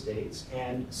United States,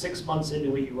 and 6 months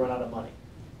into it, you run out of money.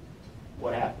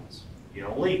 What happens? You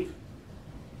don't leave.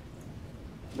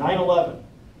 9/11.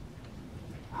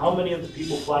 How many of the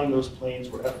people flying those planes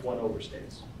were F1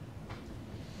 overstays?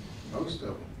 Most of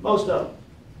them. Most of them.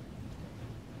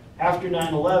 After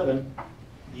 9/11,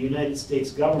 the United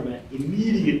States government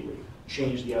immediately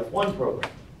changed the F1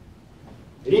 program.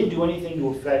 They didn't do anything to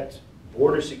affect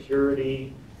border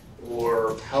security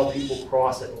or how people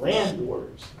cross at land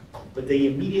borders, but they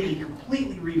immediately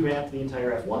completely revamped the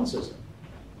entire F1 system.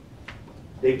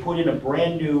 They put in a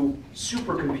brand new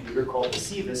supercomputer called the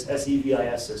SEVIS,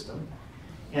 S-E-V-I-S system,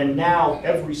 and now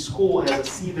every school has a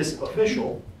SEVIS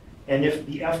official, and if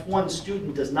the F1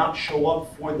 student does not show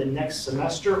up for the next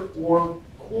semester or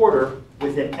quarter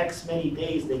within X many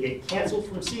days, they get canceled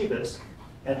from SEVIS,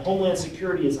 and Homeland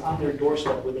Security is on their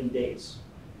doorstep within days.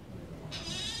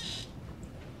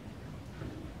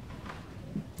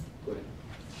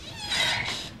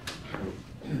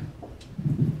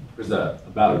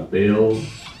 About bail,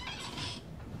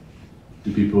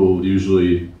 do people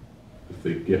usually, if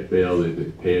they get bail, they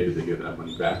pay it, do they get that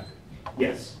money back?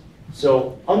 Yes.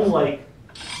 So unlike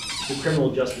the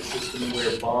criminal justice system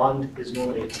where bond is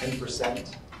normally at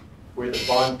 10%, where the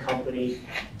bond company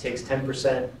takes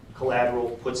 10% collateral,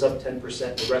 puts up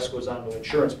 10%, the rest goes on to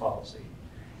insurance policy.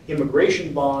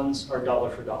 Immigration bonds are dollar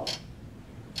for dollar.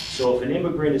 So if an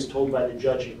immigrant is told by the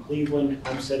judge in Cleveland,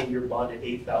 I'm setting your bond at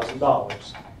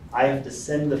 $8,000, I have to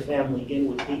send the family in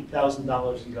with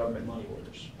 $8,000 in government money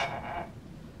orders.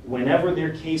 Whenever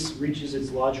their case reaches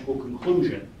its logical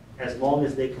conclusion, as long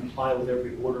as they comply with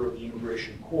every order of the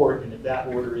immigration court, and if that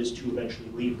order is to eventually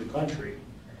leave the country,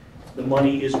 the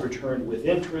money is returned with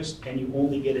interest, and you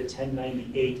only get a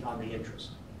 1098 on the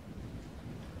interest.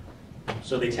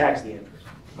 So they tax the interest.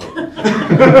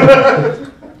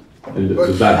 And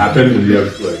does that happen? Do you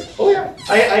have, like... Oh yeah,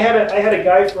 I had a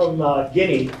guy from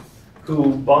Guinea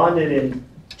who bonded in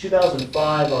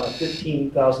 2005 on a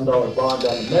 $15,000 bond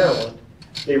down in Maryland.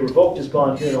 They revoked his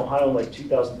bond here in Ohio in like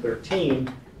 2013,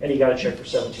 and he got a check for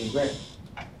 17 grand.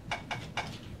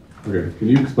 Okay, can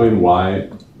you explain why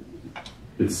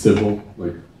it's civil?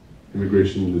 Like,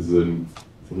 immigration is a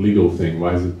legal thing.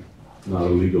 Why is it not a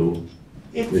legal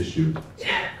issue?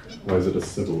 Why is it a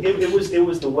civil? It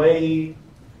was the way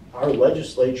our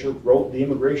legislature wrote the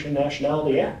Immigration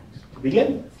Nationality Act to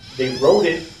begin with. They wrote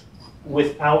it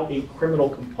without a criminal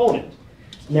component.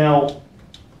 Now,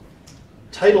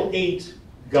 Title VIII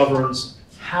governs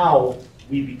how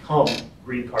we become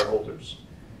green card holders,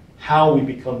 how we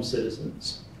become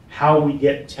citizens, how we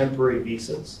get temporary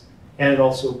visas, and it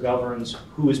also governs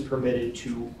who is permitted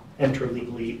to enter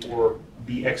legally or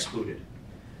be excluded.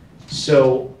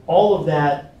 So all of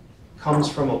that comes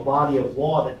from a body of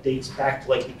law that dates back to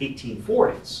like the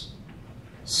 1840s.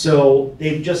 So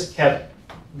they've just kept,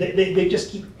 they just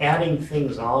keep adding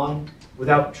things on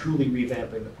without truly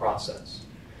revamping the process.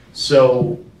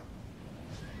 So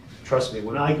trust me,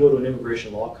 when I go to an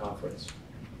immigration law conference,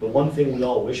 the one thing we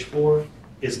all wish for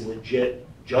is legit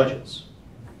judges.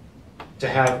 To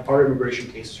have our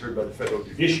immigration cases heard by the federal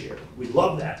judiciary. We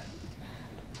love that,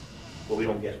 but we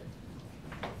don't get it,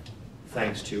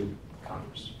 thanks to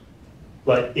Congress.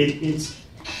 But it's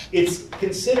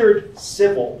considered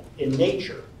civil in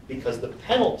nature because the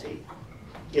penalty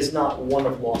is not one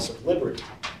of loss of liberty.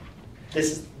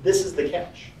 This is the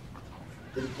catch.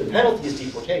 The penalty is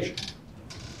deportation.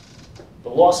 The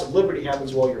loss of liberty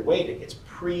happens while you're waiting. It's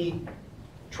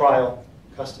pre-trial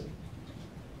custody.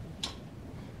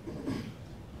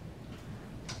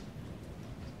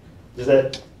 Does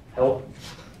that help?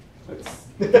 It's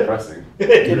depressing. It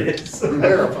is. I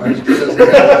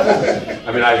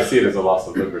mean, I see it as a loss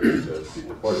of liberty to be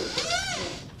deported.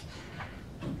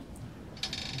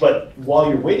 But while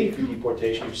you're waiting for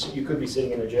deportation, you could be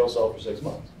sitting in a jail cell for 6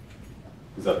 months.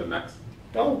 Is that the next?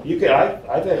 No, you could.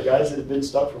 I've had guys that have been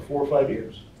stuck for 4 or 5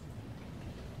 years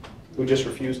who just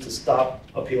refuse to stop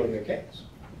appealing their case.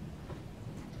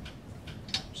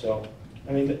 So,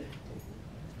 I mean,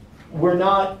 we're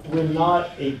not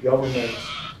a government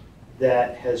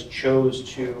that has chose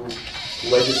to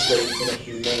legislate in a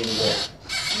humane way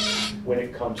when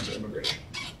it comes to immigration.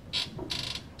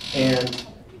 And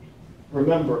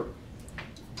remember,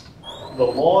 the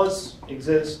laws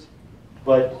exist,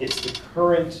 but it's the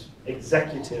current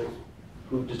executive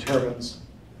who determines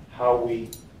how we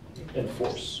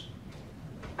enforce.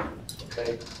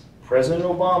 Okay? President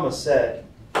Obama said,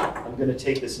 I'm going to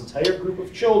take this entire group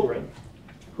of children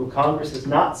who Congress has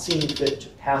not seen fit to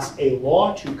pass a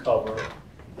law to cover,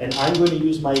 and I'm going to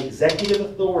use my executive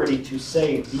authority to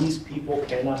say these people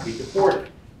cannot be deported.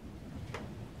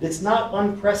 It's not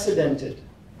unprecedented.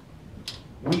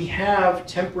 We have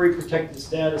temporary protected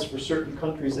status for certain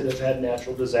countries that have had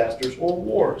natural disasters or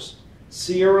wars.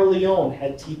 Sierra Leone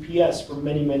had TPS for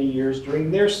many, many years during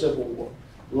their civil war.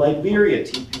 Liberia,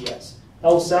 TPS.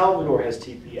 El Salvador has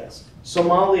TPS.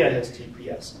 Somalia has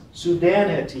TPS. Sudan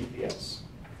had TPS.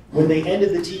 When they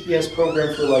ended the TPS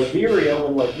program for Liberia,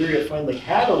 when Liberia finally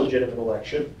had a legitimate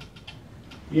election,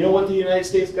 you know what the United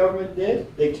States government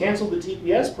did? They canceled the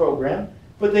TPS program,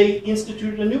 but they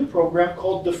instituted a new program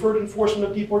called Deferred Enforcement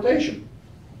of Deportation,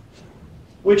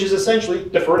 which is essentially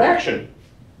deferred action.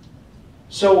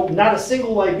 So not a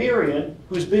single Liberian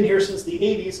who's been here since the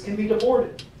 80s can be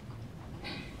deported,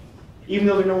 even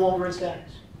though they're no longer in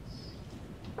status.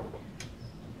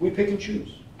 We pick and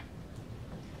choose.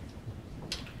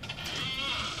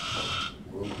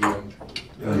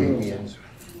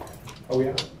 Oh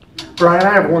yeah. Brian,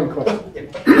 I have one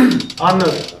question.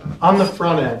 On the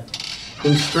front end,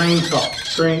 in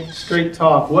straight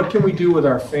talk, what can we do with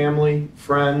our family,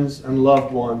 friends, and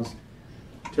loved ones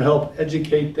to help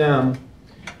educate them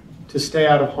to stay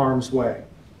out of harm's way?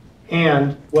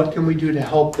 And what can we do to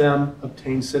help them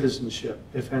obtain citizenship,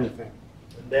 if anything?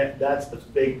 That's the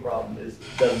big problem, is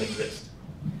it doesn't exist.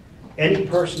 Any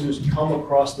person who's come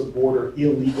across the border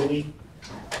illegally,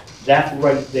 that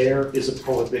right there is a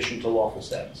prohibition to lawful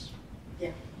status.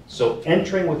 Yeah. So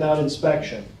entering without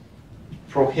inspection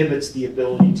prohibits the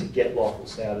ability to get lawful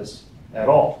status at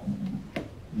all.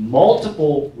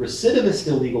 Multiple recidivist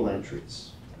illegal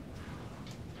entries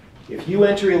If you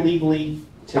enter illegally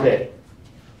today,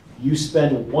 you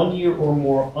spend 1 year or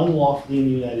more unlawfully in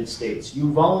the United States,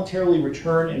 you voluntarily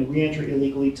return and re-enter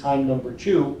illegally time number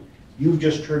 2, you've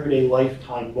just triggered a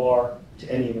lifetime bar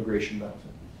to any immigration benefit.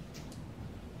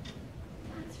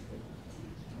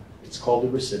 It's called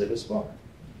the recidivist bar.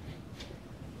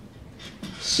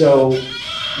 So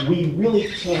we really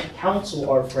can't counsel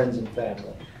our friends and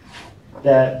family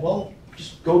that, well,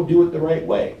 just go do it the right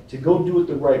way. To go do it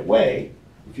the right way,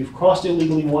 if you've crossed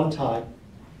illegally one time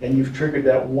and you've triggered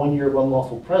that 1 year of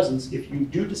unlawful presence, if you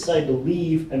do decide to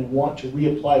leave and want to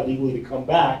reapply legally to come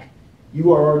back,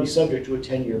 you are already subject to a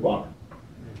 10-year bar.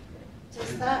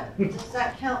 Does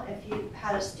that count if you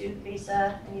had a student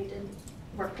visa and you didn't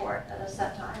report at a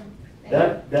set time?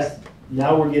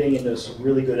 Now we're getting into some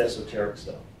really good esoteric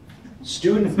stuff.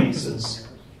 Student visas,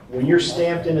 when you're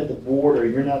stamped in at the border,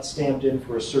 you're not stamped in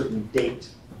for a certain date.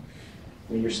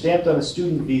 When you're stamped on a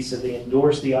student visa, they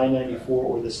endorse the I-94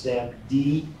 or the stamp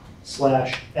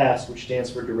D/S, which stands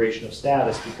for duration of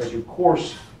status, because your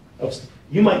course of,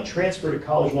 you might transfer to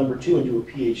college number 2 and do a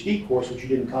PhD course, which you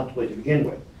didn't contemplate to begin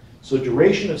with. So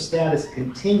duration of status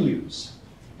continues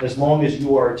as long as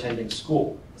you are attending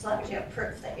school. As long as you have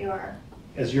proof that you are.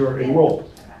 As you're enrolled.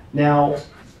 Okay. Now,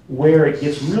 where it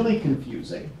gets really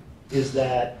confusing is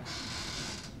that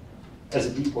as a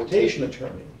deportation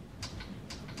attorney,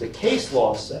 the case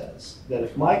law says that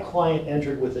if my client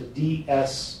entered with a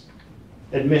DS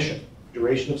admission,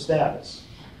 duration of status,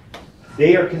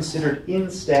 they are considered in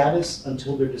status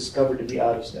until they're discovered to be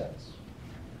out of status.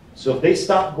 So if they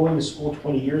stopped going to school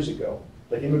 20 years ago,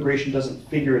 but immigration doesn't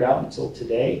figure it out until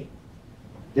today,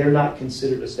 they're not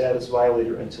considered a status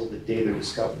violator until the day they're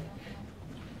discovered.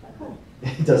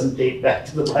 It doesn't date back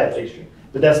to the violation.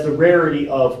 But that's the rarity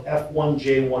of F1,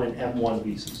 J1, and M1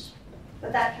 visas.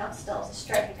 But that counts still as a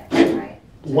strike against, right?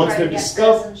 Once they're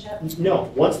discovered,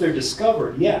 no, once they're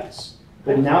discovered, yes.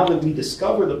 But now that we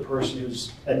discover the person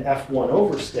who's an F1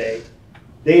 overstay,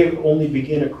 they only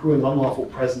begin accruing unlawful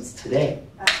presence today.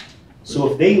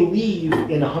 So if they leave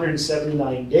in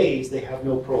 179 days, they have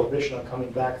no prohibition on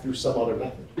coming back through some other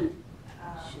method.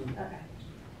 Okay.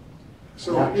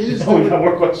 So Now is we got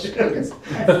more questions.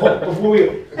 Before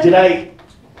we,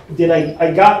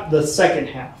 I got the second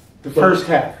half. The first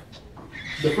half.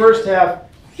 The first half,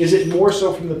 is it more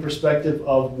so from the perspective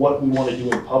of what we want to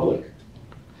do in public?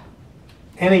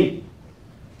 Any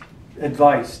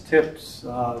advice, tips?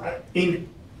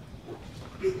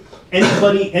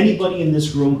 Anybody in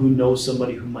this room who knows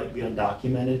somebody who might be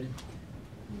undocumented,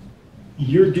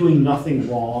 you're doing nothing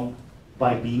wrong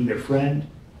by being their friend,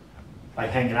 by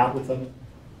hanging out with them,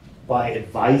 by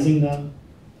advising them,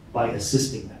 by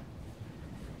assisting them.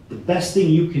 The best thing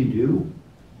you can do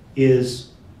is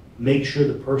make sure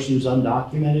the person who's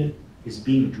undocumented is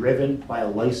being driven by a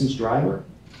licensed driver,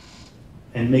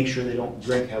 and make sure they don't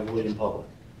drink heavily in public.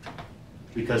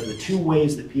 Because the two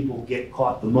ways that people get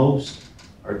caught the most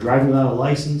are driving without a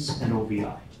license and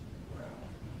OVI.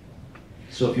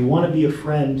 So if you want to be a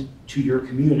friend to your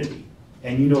community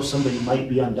and you know somebody might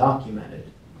be undocumented,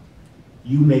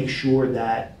 you make sure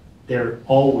that they're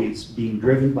always being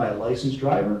driven by a licensed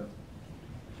driver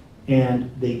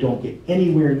and they don't get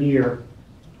anywhere near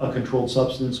a controlled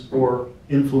substance or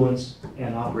influence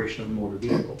and operation of a motor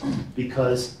vehicle.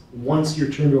 Because once you're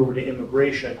turned over to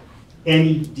immigration,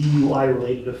 any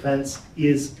DUI-related offense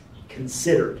is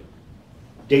considered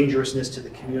dangerousness to the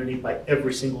community by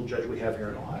every single judge we have here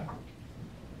in Ohio.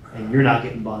 And you're not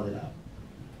getting bonded out.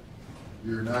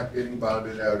 You're not getting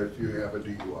bonded out if you have a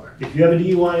DUI. If you have a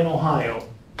DUI in Ohio,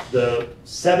 the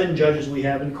 7 judges we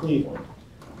have in Cleveland,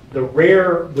 the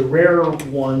rare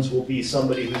ones will be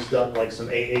somebody who's done like some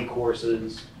AA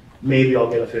courses. Maybe I'll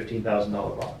get a $15,000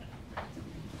 bond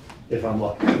if I'm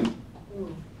lucky.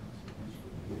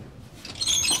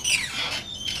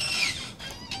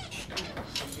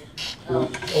 I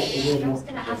was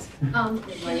going to ask,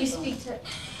 can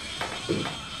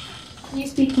you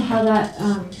speak to how that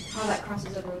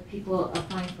crosses over with people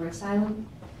applying for asylum,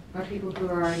 or people who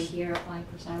are already here applying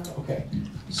for asylum? Okay,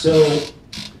 so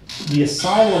the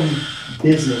asylum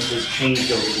business has changed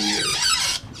over the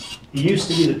years. It used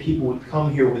to be that people would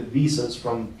come here with visas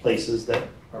from places that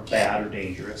are bad or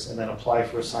dangerous and then apply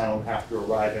for asylum after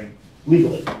arriving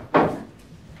legally.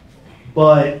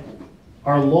 But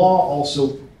our law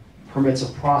also permits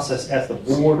a process at the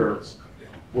border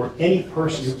where any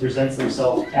person who presents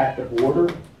themselves at the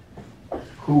border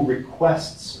who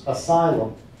requests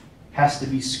asylum has to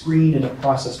be screened in a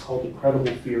process called the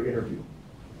credible fear interview.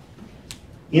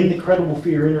 In the credible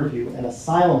fear interview, an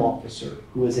asylum officer,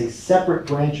 who is a separate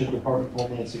branch of the Department of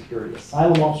Homeland Security,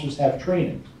 asylum officers have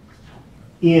training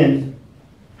in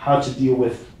how to deal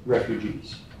with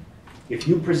refugees. If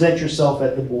you present yourself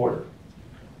at the border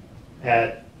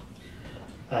at,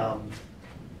 I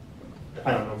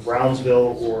don't know,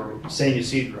 Brownsville or San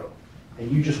Ysidro,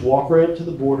 and you just walk right up to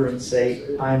the border and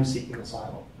say, I'm seeking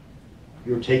asylum,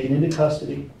 you're taken into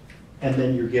custody, and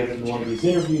then you're given one of these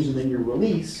interviews, and then you're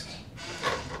released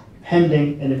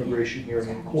pending an immigration hearing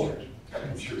in court.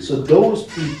 So those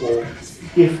people,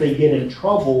 if they get in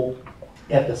trouble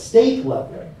at the state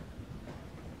level,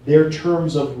 their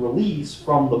terms of release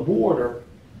from the border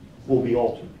will be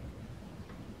altered.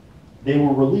 They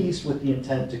were released with the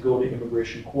intent to go to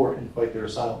immigration court and fight their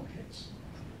asylum case.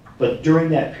 But during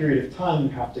that period of time, you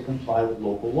have to comply with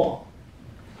local law.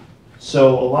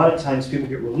 So a lot of times people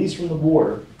get released from the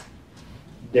border,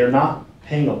 they're not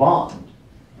paying a bond,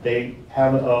 they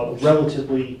have a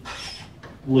relatively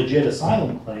legit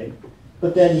asylum claim,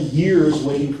 but then years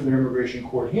waiting for their immigration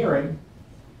court hearing,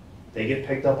 they get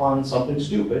picked up on something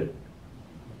stupid,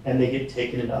 and they get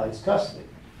taken into ICE custody.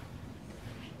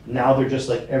 Now they're just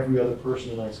like every other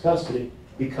person in ICE custody,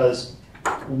 because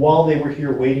while they were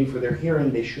here waiting for their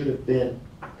hearing, they should have been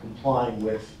complying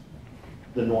with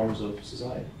the norms of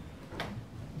society.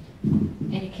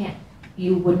 And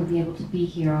you wouldn't be able to be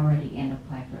here already and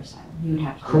apply for asylum. You would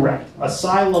have to. Correct.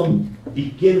 Asylum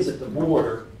begins at the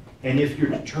border, and if you're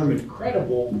determined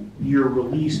credible, you're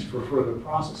released for further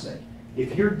processing.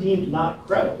 If you're deemed not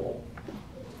credible,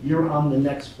 you're on the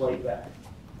next flight back.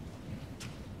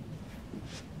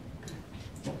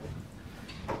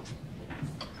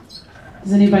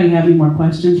 Does anybody have any more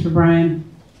questions for Brian?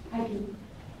 I do.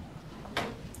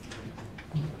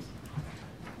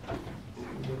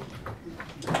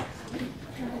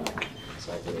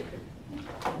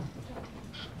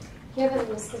 Given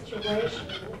the situation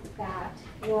that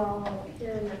we're all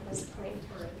in at this point in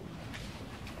time,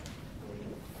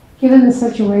 given the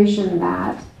situation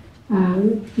that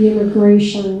the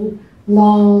immigration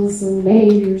laws and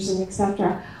behaviors and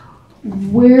etc.,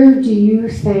 where do you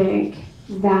think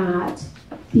that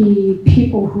the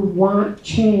people who want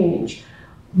change,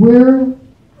 where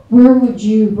would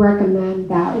you recommend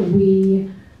that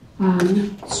we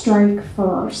strike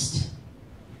first?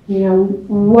 You know,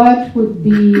 what would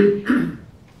be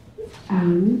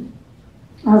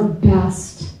our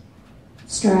best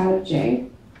strategy?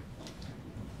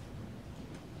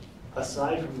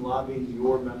 Aside from lobbying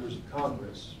your members of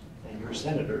Congress and your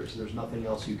senators, there's nothing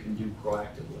else you can do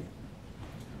proactively,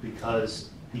 because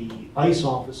the ICE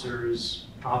officers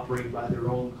operate by their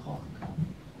own clock,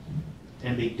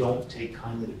 and they don't take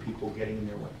kindly to people getting in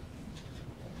their way.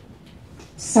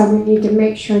 So we need to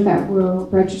make sure that we're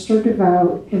registered to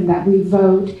vote, and that we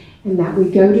vote, and that we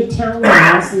go to town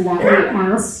halls, and that we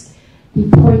ask the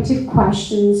pointed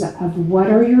questions of what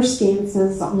are your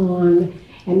stances on,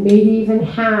 and maybe even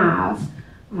have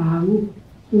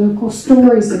local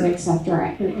stories and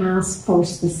etc., and ask for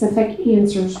specific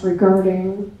answers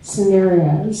regarding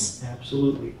scenarios.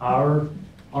 Absolutely. Our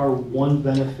one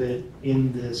benefit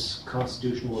in this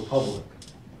constitutional republic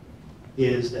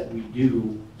is that we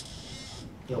do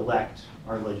elect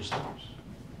our legislators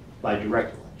by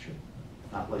direct election,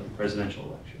 not like the presidential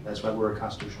election. That's why we're a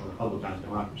constitutional republic, not a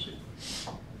democracy,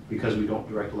 because we don't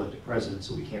direct elect a president,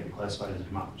 so we can't be classified as a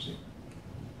democracy.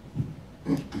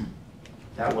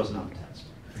 That wasn't on the test.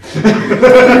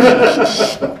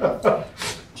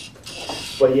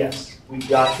 But yes, we've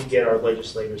got to get our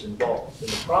legislators involved. And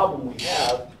the problem we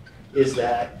have is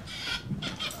that,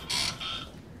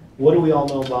 what do we all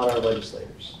know about our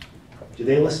legislators? Do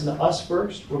they listen to us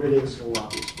first, or do they listen to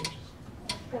lobbyists first?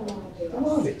 The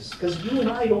lobbyists, because you and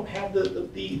I don't have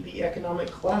the economic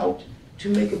clout to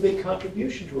make a big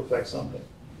contribution to affect something.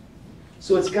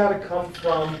 So it's got to come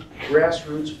from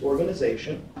grassroots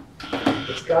organization.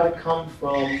 It's got to come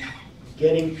from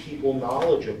getting people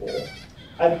knowledgeable.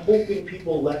 I'm hoping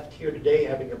people left here today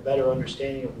having a better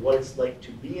understanding of what it's like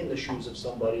to be in the shoes of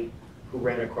somebody who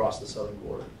ran across the southern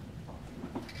border.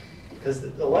 Because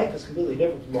the life is completely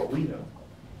different from what we know.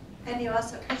 And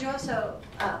could you also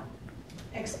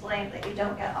explain that you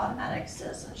don't get automatic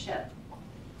citizenship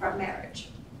from marriage?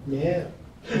 Yeah.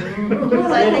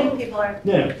 Because I think people are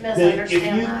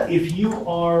misunderstand that.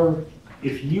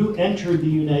 If you enter the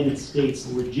United States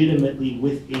legitimately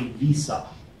with a visa,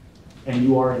 and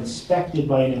you are inspected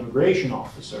by an immigration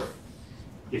officer,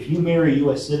 if you marry a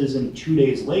U.S. citizen 2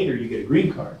 days later, you get a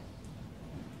green card.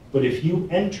 But if you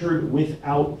entered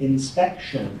without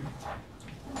inspection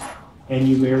and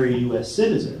you marry a U.S.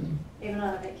 citizen, Even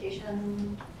on a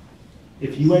vacation?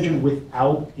 if you entered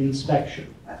without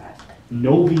inspection, Okay.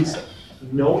 no visa,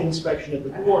 no inspection at the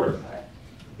border,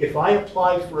 if I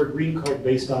apply for a green card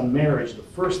based on marriage, the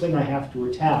first thing I have to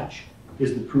attach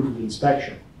is the proof of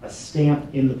inspection. a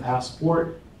stamp in the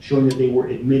passport showing that they were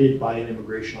admitted by an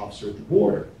immigration officer at the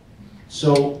border.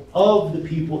 So of the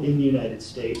people in the United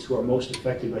States who are most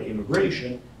affected by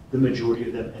immigration, the majority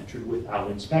of them entered without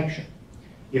inspection.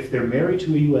 If they're married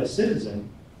to a US citizen,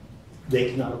 they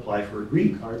cannot apply for a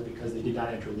green card because they did not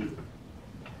enter legally.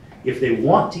 If they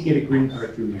want to get a green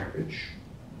card through marriage,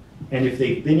 and if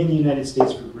they've been in the United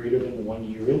States for greater than 1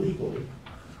 year illegally,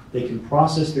 they can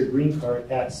process their green card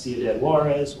at Ciudad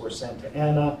Juarez or Santa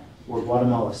Ana or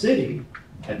Guatemala City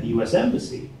at the US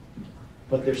Embassy,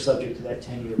 but they're subject to that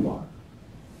 10-year bar.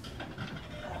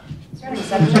 Is there an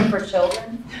exception for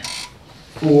children?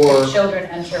 For Children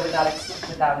enter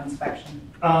without inspection?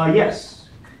 Yes.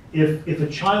 If a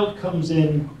child comes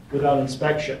in without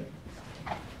inspection,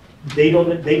 they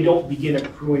don't begin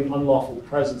accruing unlawful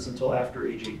presence until after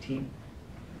age 18.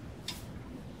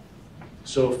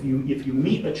 So if you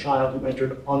meet a child who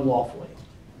entered unlawfully,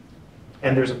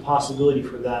 and there's a possibility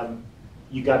for them,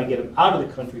 you got to get them out of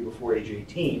the country before age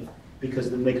 18,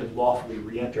 because then they could lawfully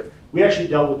re-enter. We actually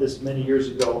dealt with this many years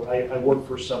ago. I work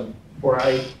for some, or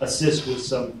I assist with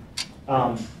some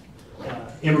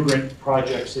immigrant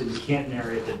projects in the Canton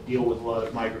area that deal with a lot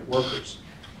of migrant workers.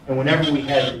 And whenever we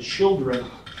had the children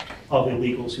of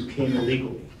illegals who came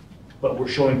illegally, but were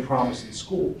showing promise in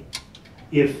school,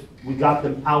 if we got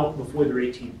them out before their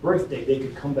 18th birthday, they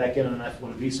could come back in on an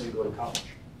F1 visa and go to college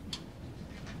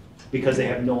because they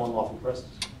have no unlawful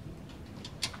presence.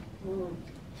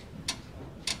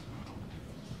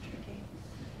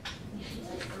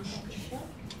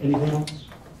 Anything else?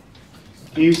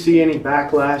 Do you see any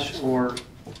backlash or,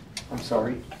 I'm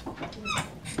sorry,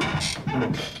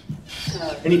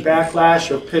 any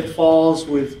backlash or pitfalls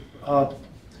with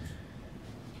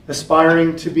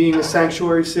aspiring to being a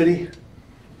sanctuary city?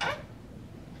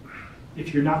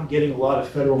 If you're not getting a lot of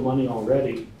federal money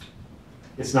already,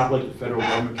 it's not like the federal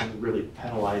government can really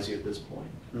penalize you at this point.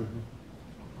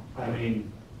 I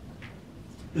mean,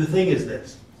 the thing is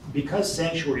this, because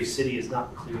sanctuary city is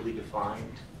not clearly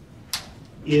defined,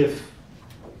 if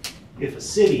a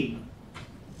city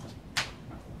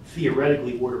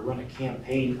theoretically were to run a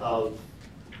campaign of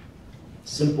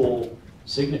simple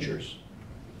signatures,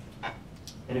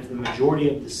 and if the majority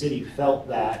of the city felt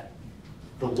that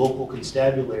the local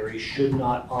constabulary should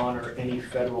not honor any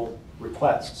federal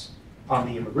requests on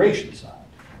the immigration side,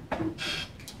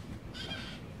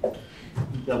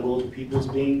 the will of the people is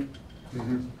being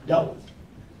dealt with.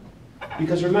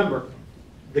 Because remember,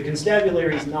 the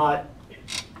constabulary is not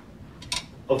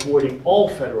avoiding all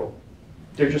federal,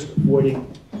 they're just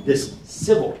avoiding this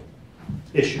civil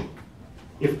issue.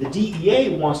 If the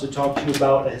DEA wants to talk to you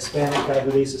about a Hispanic guy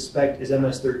who they suspect is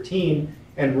MS-13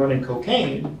 and running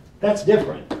cocaine, that's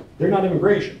different. They're not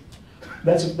immigration.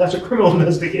 That's a criminal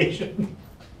investigation.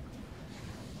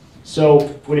 So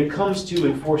when it comes to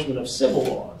enforcement of civil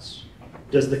laws,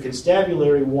 does the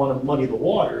constabulary want to muddy the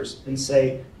waters and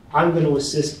say, I'm going to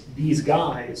assist these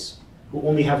guys who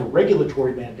only have a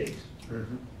regulatory mandate,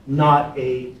 not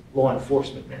a law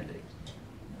enforcement mandate?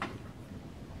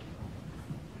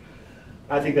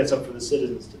 I think that's up for the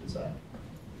citizens to decide.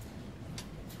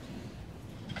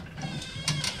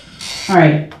 All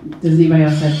right, does anybody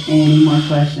else have any more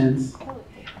questions?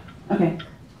 Okay.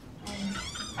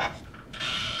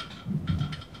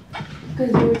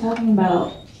 Because you were talking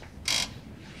about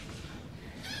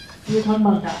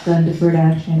DACA and deferred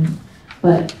action,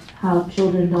 but how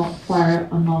children don't acquire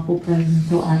unlawful presence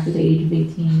until after the age of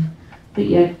 18. But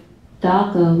yet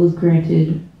DACA was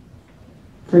granted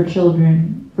for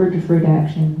children for deferred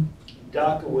action.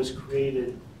 DACA was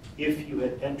created if you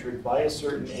had entered by a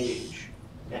certain age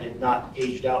and had not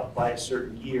aged out by a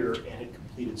certain year and had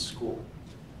completed school.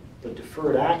 But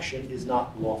deferred action is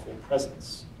not lawful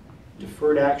presence.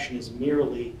 Deferred action is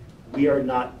merely, we are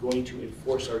not going to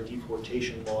enforce our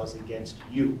deportation laws against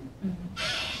you.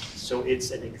 So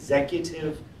it's an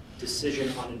executive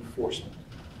decision on enforcement.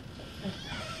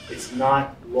 It's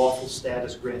not lawful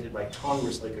status granted by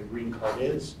Congress like a green card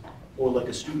is, or like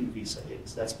a student visa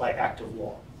is. That's by act of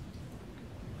law.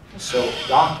 So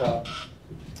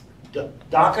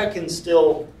DACA can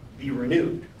still be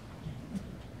renewed,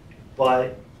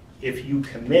 but if you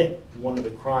commit one of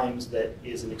the crimes that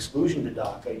is an exclusion to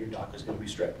DACA, your DACA is going to be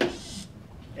stripped,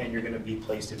 and you're going to be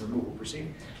placed in removal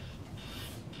proceedings.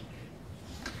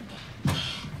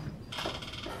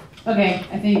 Okay,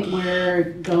 I think we're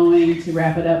going to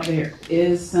wrap it up. There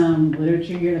is some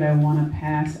literature here that I want to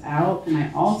pass out, and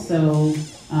I also,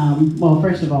 well,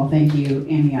 first of all, thank you,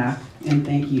 Antioch, and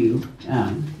thank you,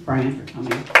 Brian, for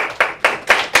coming.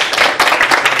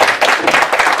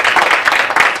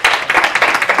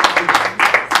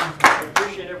 I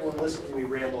appreciate everyone listening to me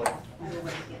rambling.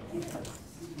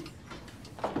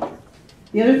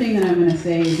 The other thing that I'm gonna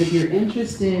say is if you're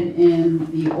interested in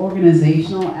the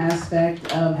organizational aspect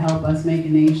of Help Us Make a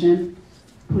Nation,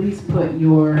 please put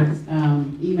your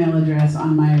email address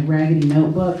on my raggedy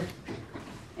notebook,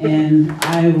 and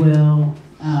I will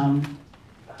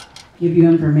give you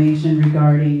information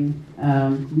regarding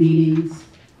meetings.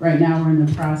 Right now, we're in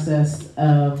the process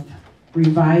of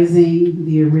revising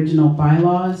the original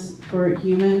bylaws for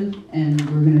Human, and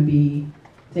we're going to be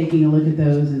taking a look at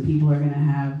those, and people are going to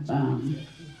have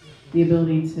the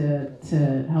ability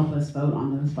to help us vote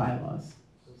on those bylaws.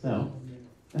 So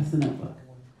that's the notebook.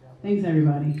 Thanks,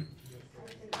 everybody.